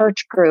a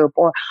church group,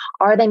 or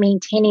are they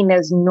maintaining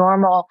those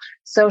normal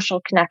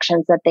social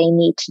connections that they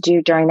need to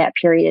do during that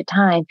period of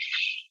time.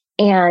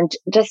 And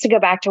just to go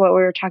back to what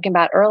we were talking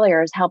about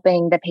earlier is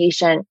helping the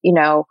patient,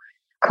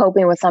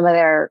 coping with some of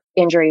their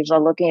injuries or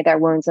looking at their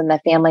wounds, and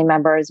the family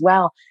member as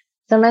well.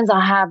 Sometimes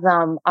I'll have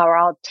them, or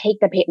I'll take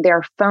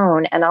their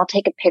phone and I'll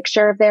take a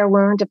picture of their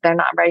wound if they're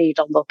not ready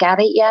to look at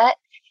it yet.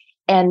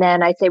 And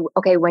then I say,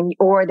 okay,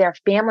 or their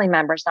family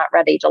member's not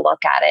ready to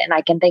look at it. And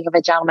I can think of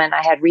a gentleman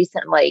I had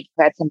recently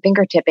who had some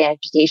fingertip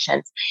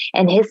amputations,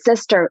 and his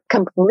sister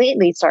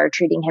completely started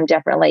treating him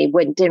differently.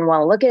 Didn't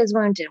want to look at his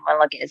wound, didn't want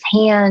to look at his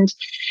hand.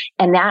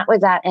 And that was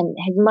that. And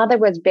his mother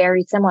was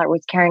very similar,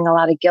 was carrying a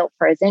lot of guilt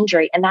for his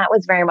injury. And that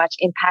was very much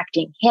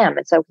impacting him.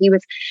 And so he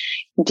was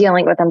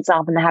dealing with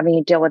himself and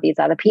having to deal with these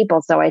other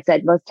people. So I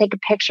said, let's take a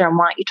picture, and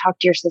why don't you talk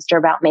to your sister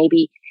about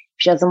maybe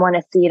she doesn't want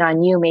to see it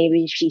on you.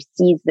 Maybe she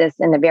sees this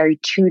in a very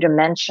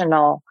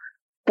two-dimensional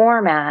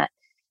format.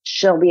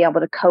 She'll be able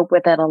to cope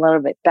with it a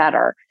little bit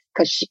better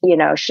because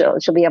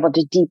she'll be able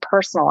to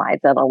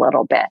depersonalize it a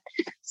little bit.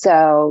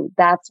 So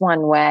that's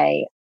one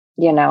way,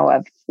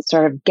 of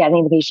sort of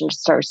getting the patient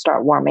to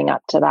start warming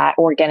up to that,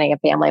 or getting a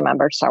family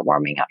member to start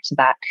warming up to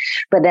that.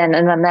 But then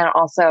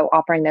also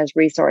offering those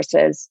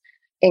resources,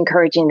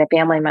 encouraging the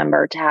family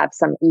member to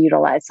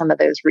utilize some of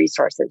those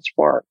resources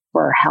for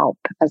help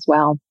as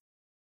well.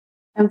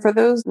 And for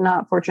those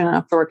not fortunate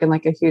enough to work in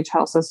like a huge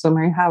health system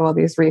where you have all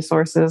these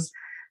resources,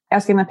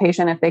 asking the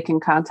patient if they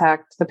can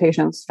contact the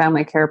patient's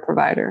family care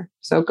provider.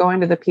 So going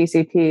to the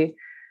PCP,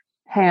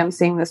 hey, I'm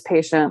seeing this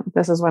patient.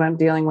 This is what I'm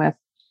dealing with,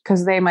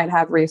 because they might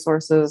have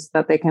resources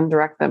that they can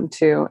direct them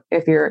to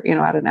if you're,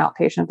 at an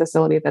outpatient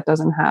facility that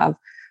doesn't have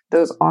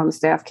those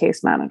on-staff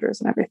case managers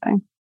and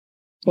everything.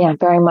 Yeah,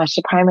 very much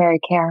the primary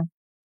care.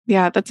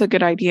 Yeah, that's a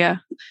good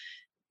idea.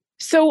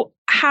 So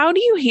how do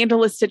you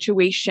handle a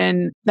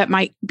situation that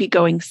might be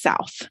going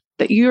south,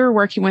 that you're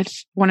working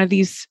with one of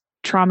these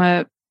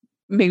trauma,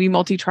 maybe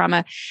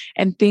multi-trauma,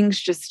 and things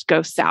just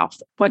go south?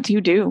 What do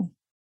you do?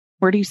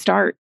 Where do you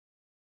start?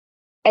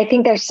 I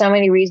think there's so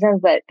many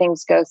reasons that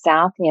things go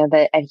south,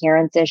 the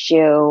adherence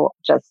issue,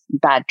 just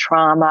bad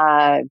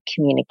trauma,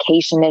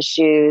 communication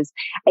issues.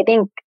 I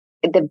think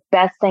the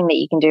best thing that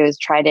you can do is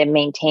try to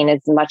maintain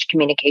as much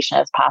communication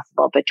as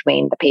possible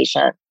between the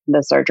patient,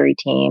 the surgery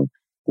team,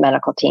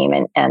 medical team,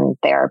 and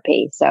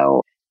therapy.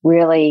 So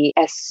really,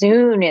 as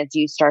soon as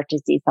you start to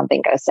see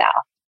something go south,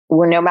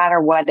 no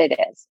matter what it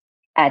is,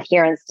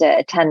 adherence to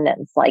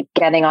attendance, like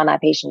getting on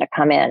that patient to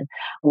come in,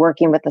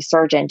 working with the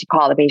surgeon to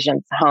call the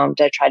patient's home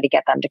to try to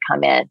get them to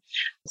come in.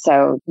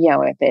 So,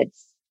 if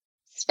it's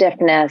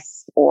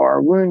stiffness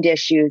or wound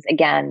issues,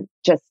 again,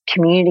 just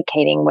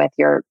communicating with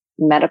your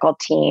medical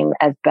team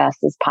as best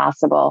as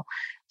possible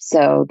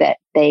so that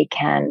they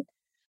can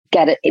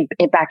get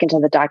it back into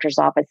the doctor's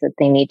office if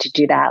they need to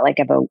do that. Like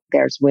if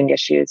there's wound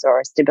issues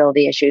or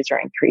stability issues or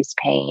increased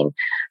pain,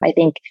 I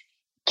think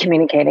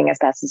communicating as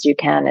best as you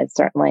can is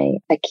certainly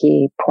a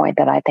key point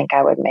that I think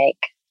I would make.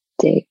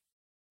 Dee?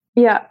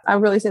 Yeah, I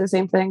really say the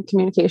same thing.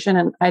 Communication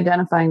and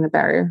identifying the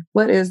barrier.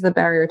 What is the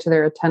barrier to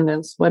their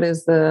attendance? What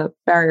is the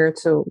barrier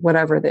to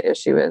whatever the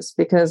issue is?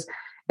 Because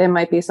it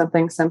might be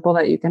something simple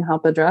that you can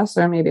help address,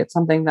 or maybe it's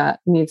something that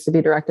needs to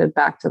be directed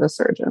back to the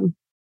surgeon.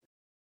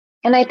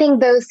 And I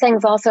think those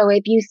things also,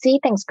 if you see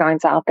things going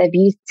south, if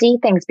you see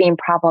things being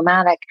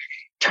problematic,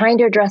 trying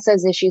to address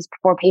those issues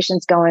before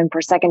patients go in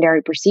for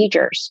secondary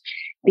procedures,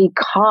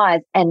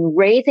 and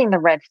raising the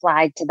red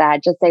flag to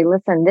that, just say,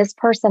 listen, this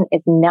person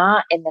is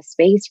not in the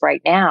space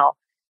right now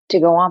to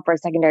go on for a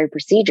secondary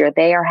procedure.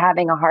 They are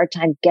having a hard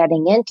time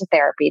getting into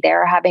therapy.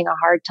 They're having a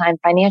hard time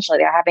financially.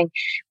 They're having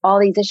all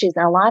these issues.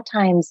 And a lot of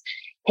times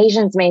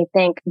patients may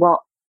think,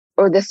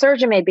 or the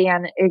surgeon may be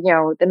on,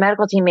 the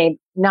medical team may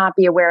not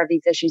be aware of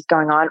these issues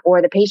going on,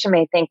 or the patient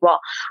may think, well,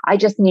 I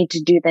just need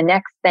to do the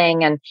next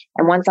thing. And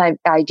once I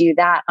do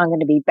that, I'm going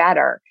to be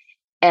better.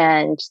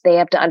 And they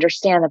have to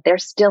understand that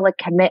there's still a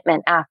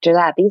commitment after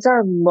that. These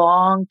are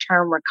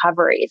long-term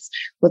recoveries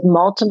with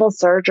multiple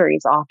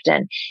surgeries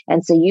often.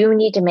 And so you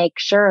need to make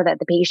sure that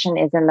the patient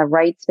is in the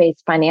right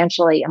space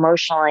financially,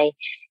 emotionally,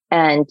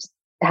 and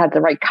has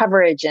the right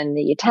coverage, and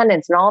the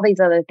attendance and all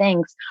these other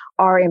things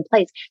are in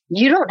place.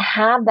 You don't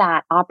have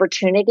that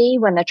opportunity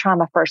when the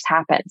trauma first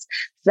happens.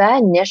 The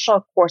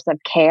initial course of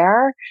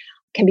care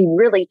can be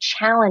really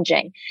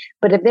challenging.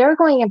 But if they're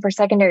going in for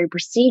secondary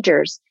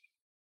procedures,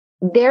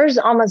 there's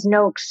almost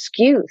no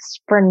excuse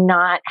for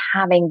not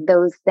having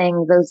those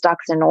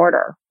ducks in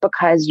order,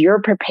 because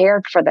you're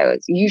prepared for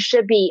those. You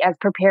should be as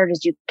prepared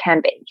as you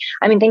can be.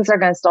 I mean, things are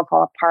going to still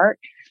fall apart,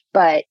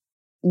 but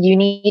you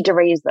need to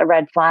raise the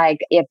red flag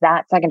if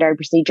that secondary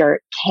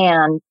procedure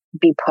can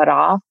be put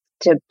off,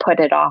 to put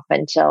it off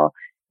until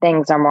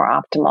things are more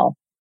optimal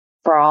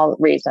for all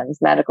reasons,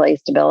 medically,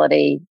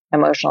 stability,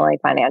 emotionally,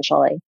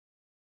 financially.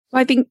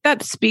 I think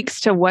that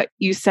speaks to what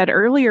you said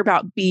earlier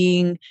about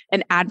being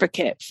an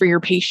advocate for your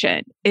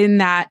patient, in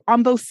that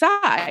on both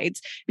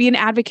sides, be an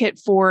advocate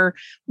for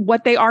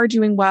what they are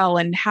doing well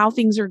and how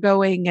things are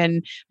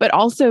going. But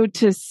also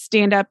to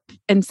stand up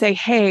and say,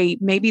 hey,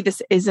 maybe they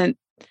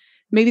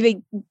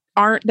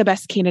aren't the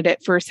best candidate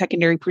for a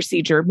secondary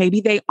procedure.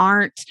 Maybe they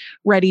aren't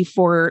ready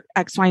for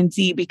X, Y, and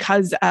Z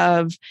because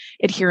of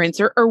adherence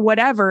or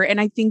whatever.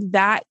 And I think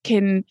that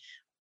can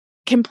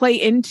play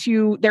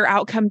into their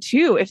outcome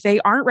too. If they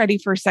aren't ready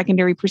for a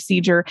secondary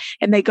procedure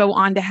and they go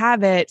on to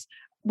have it,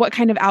 what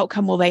kind of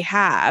outcome will they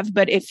have?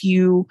 But if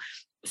you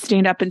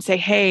stand up and say,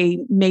 hey,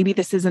 maybe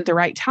this isn't the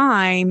right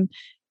time,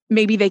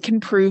 maybe they can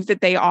prove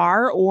that they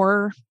are,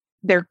 or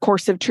their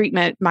course of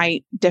treatment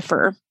might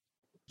differ.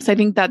 So I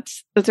think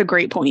that's a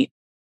great point.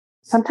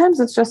 Sometimes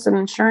it's just an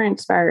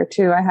insurance barrier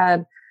too. I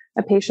had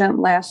a patient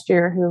last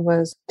year who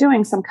was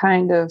doing some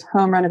kind of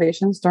home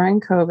renovations during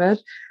COVID,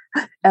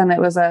 and it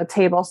was a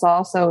table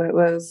saw. So it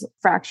was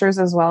fractures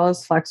as well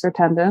as flexor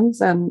tendons.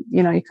 And,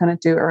 you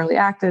couldn't do early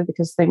active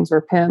because things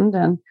were pinned,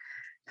 and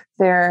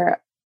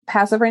their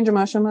passive range of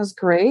motion was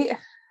great.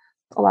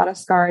 A lot of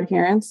scar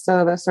adherence.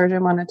 So the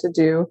surgeon wanted to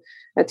do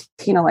a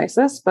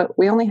tenolysis, but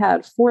we only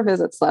had 4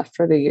 visits left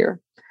for the year.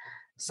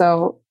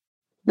 So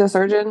The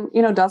surgeon,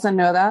 doesn't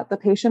know that. The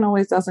patient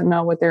always doesn't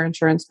know what their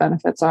insurance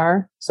benefits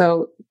are.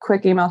 So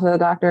quick email to the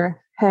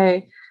doctor.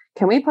 Hey,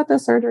 can we put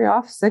this surgery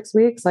off 6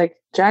 weeks? Like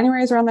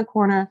January is around the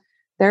corner.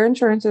 Their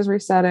insurance is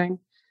resetting.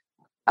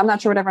 I'm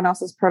not sure what everyone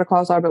else's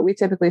protocols are, but we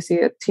typically see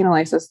a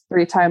tenolysis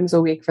 3 times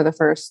a week for the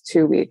first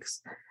 2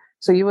 weeks.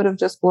 So you would have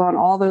just blown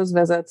all those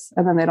visits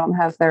and then they don't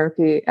have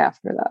therapy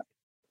after that.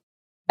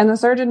 And the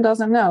surgeon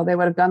doesn't know. They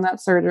would have done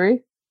that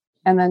surgery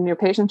and then your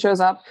patient shows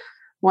up,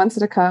 wants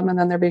to come, and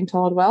then they're being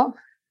told, well,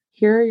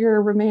 here are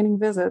your remaining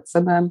visits,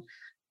 and then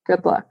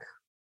good luck.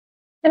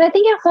 And I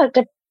think you also have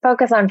to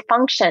focus on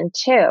function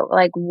too,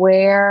 like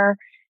where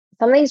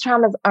some of these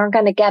traumas aren't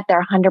going to get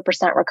their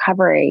 100%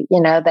 recovery,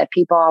 that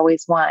people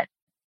always want.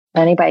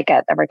 Anybody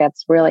ever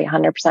gets really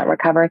 100%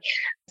 recovery.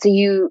 So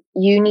you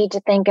need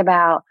to think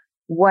about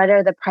what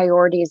are the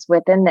priorities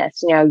within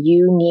this.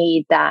 You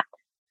need that.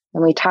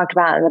 And we talked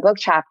about in the book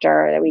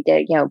chapter that we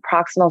did,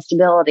 proximal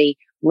stability,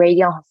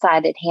 radial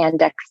sided hand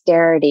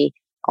dexterity,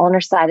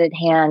 ulnar sided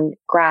hand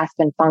grasp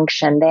and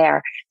function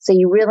there. So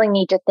you really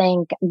need to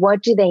think,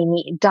 what do they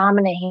need?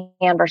 Dominant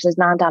hand versus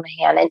non-dominant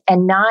hand,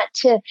 and not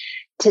to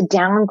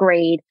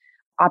downgrade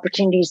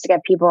opportunities to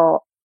get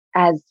people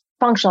as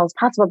functional as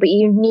possible, but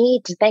you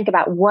need to think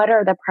about what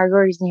are the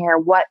priorities in here?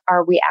 What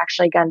are we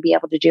actually going to be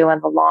able to do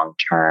in the long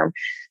term?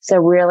 So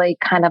really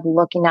kind of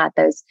looking at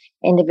those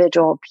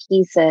individual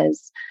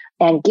pieces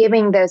and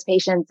giving those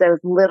patients those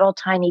little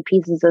tiny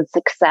pieces of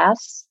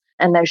success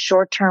and those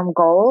short-term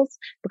goals.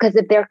 Because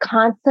if they're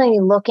constantly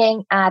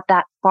looking at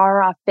that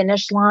far off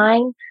finish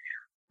line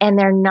and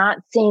they're not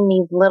seeing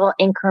these little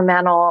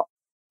incremental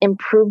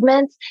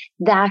improvements,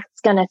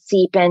 that's going to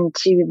seep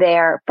into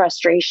their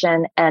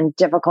frustration and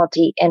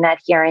difficulty in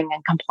adhering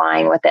and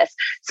complying with this.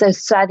 So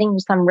setting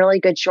some really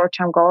good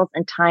short-term goals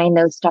and tying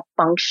those to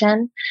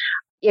function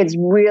is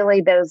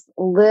really those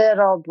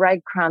little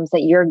breadcrumbs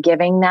that you're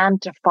giving them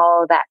to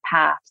follow that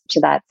path to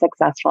that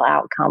successful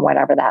outcome,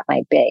 whatever that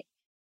might be.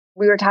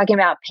 We were talking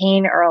about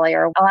pain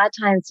earlier. A lot of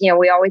times,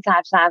 we always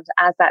have to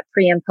ask that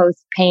pre and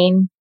post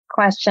pain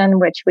question,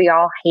 which we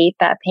all hate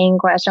that pain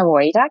question. What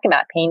are you talking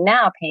about? Pain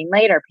now, pain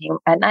later, pain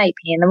at night,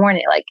 pain in the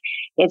morning. Like,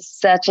 it's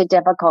such a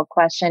difficult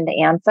question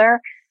to answer.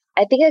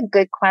 I think a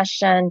good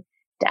question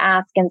to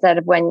ask instead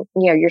of when,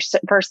 you're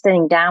first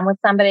sitting down with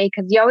somebody,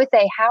 because you always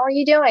say, how are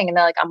you doing? And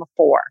they're like, I'm a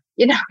 4,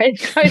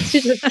 it's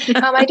just,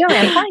 how am I doing?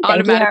 I'm fine.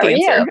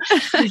 Automatic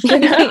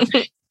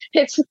answer.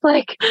 It's just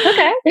like,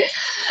 okay.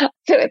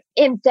 So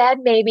instead,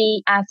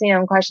 maybe asking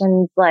them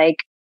questions like,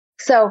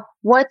 so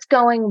what's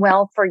going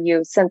well for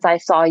you since I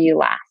saw you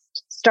last?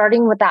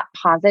 Starting with that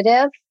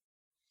positive.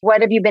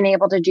 What have you been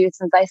able to do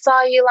since I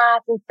saw you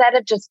last? Instead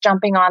of just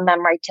jumping on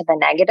them right to the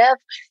negative.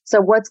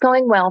 So what's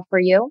going well for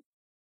you?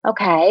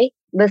 Okay.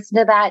 Listen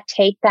to that,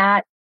 take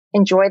that,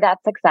 enjoy that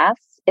success.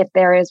 If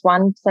there is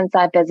one since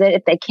that visit,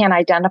 if they can't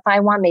identify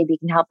one, maybe you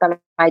can help them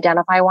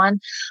identify one.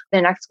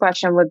 The next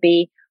question would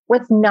be,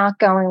 what's not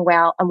going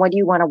well and what do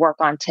you want to work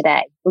on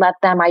today? Let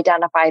them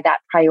identify that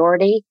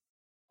priority.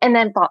 And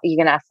then you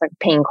can ask the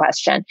pain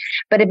question.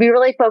 But if you're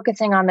really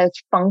focusing on those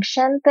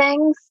function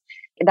things,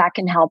 that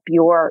can help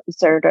your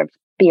sort of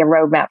be a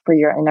roadmap for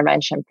your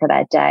intervention for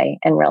that day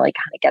and really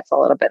kind of gets a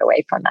little bit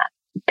away from that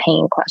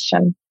pain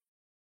question.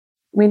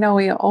 We know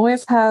we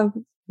always have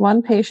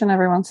one patient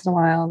every once in a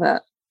while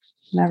that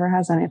never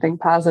has anything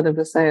positive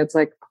to say. It's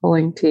like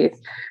pulling teeth.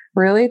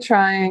 Really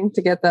trying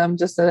to get them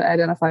just to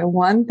identify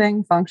one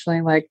thing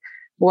functionally, like,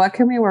 what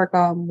can we work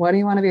on? What do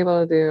you want to be able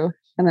to do?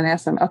 And then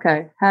ask them,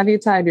 okay, have you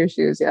tied your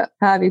shoes yet?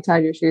 Have you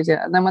tied your shoes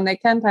yet? And then when they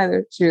can tie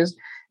their shoes,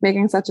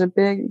 making such a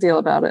big deal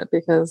about it,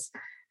 because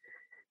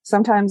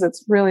sometimes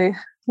it's really,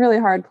 really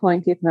hard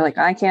pulling teeth. And they're like,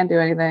 I can't do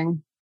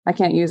anything. I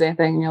can't use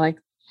anything. And you're like,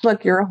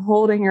 look, you're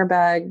holding your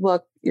bag.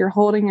 Look, you're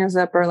holding your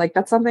zipper. Like,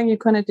 that's something you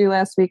couldn't do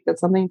last week.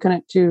 That's something you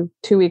couldn't do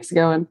 2 weeks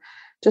ago. And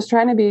just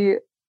trying to be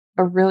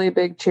a really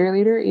big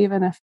cheerleader,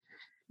 even if,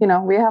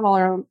 we have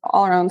all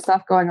our own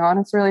stuff going on.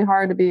 It's really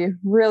hard to be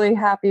really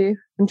happy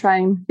and try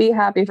and be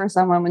happy for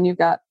someone when you've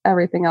got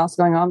everything else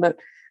going on. But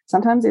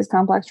sometimes these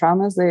complex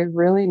traumas, they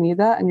really need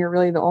that. And you're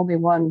really the only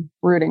one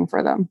rooting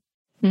for them.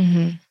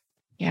 Mm-hmm.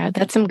 Yeah,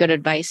 that's some good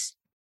advice.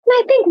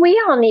 And I think we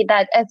all need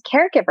that as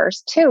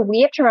caregivers too.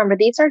 We have to remember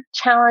these are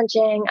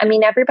challenging. I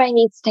mean, everybody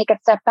needs to take a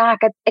step back.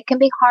 It can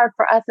be hard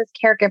for us as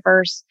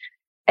caregivers.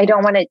 I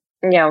don't want to,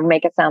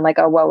 make it sound like,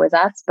 oh, woe is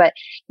us. But,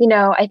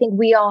 I think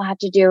we all have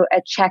to do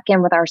a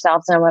check-in with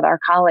ourselves and with our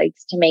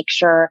colleagues to make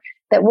sure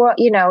that we're,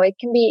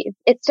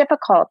 it's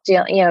difficult,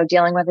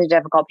 dealing with a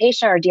difficult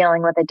patient or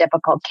dealing with a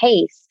difficult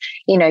case.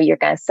 You're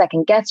going to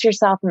second guess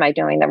yourself. Am I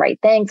doing the right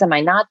things? Am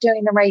I not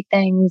doing the right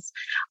things?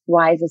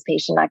 Why is this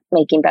patient not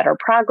making better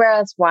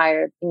progress? Why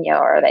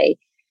are they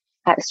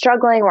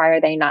struggling? Why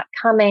are they not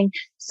coming?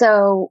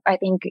 So I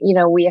think,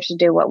 we have to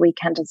do what we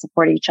can to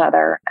support each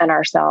other and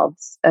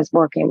ourselves as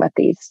working with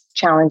these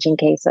challenging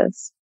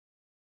cases.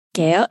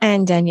 Gail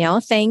and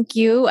Danielle, thank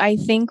you. I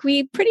think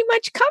we pretty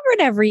much covered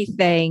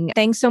everything.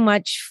 Thanks so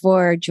much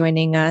for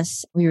joining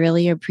us. We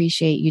really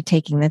appreciate you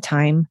taking the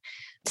time.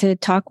 to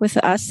talk with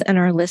us and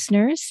our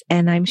listeners,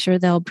 and I'm sure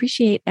they'll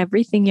appreciate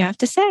everything you have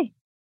to say.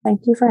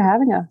 Thank you for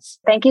having us.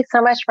 Thank you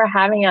so much for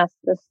having us.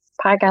 This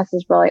podcast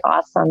is really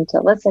awesome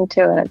to listen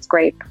to, and it's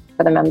great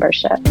for the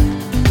membership.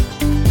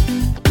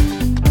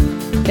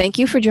 Thank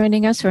you for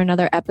joining us for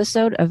another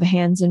episode of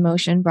Hands in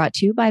Motion, brought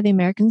to you by the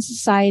American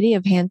Society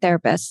of Hand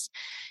Therapists.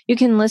 You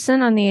can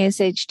listen on the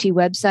ASHT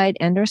website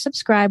and or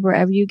subscribe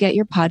wherever you get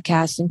your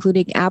podcasts,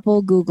 including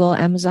Apple, Google,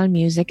 Amazon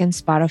Music, and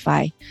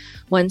Spotify.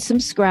 Once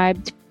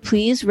subscribed,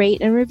 please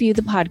rate and review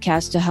the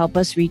podcast to help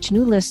us reach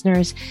new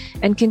listeners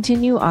and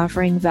continue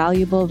offering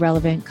valuable,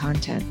 relevant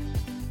content.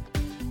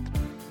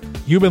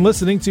 You've been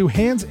listening to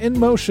Hands in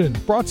Motion,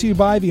 brought to you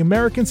by the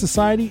American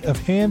Society of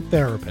Hand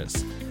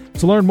Therapists.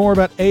 To learn more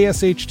about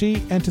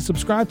ASHT and to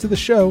subscribe to the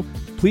show,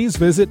 please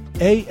visit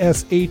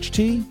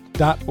asht.org.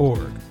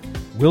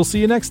 We'll see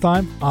you next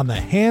time on the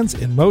Hands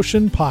in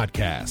Motion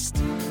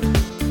podcast.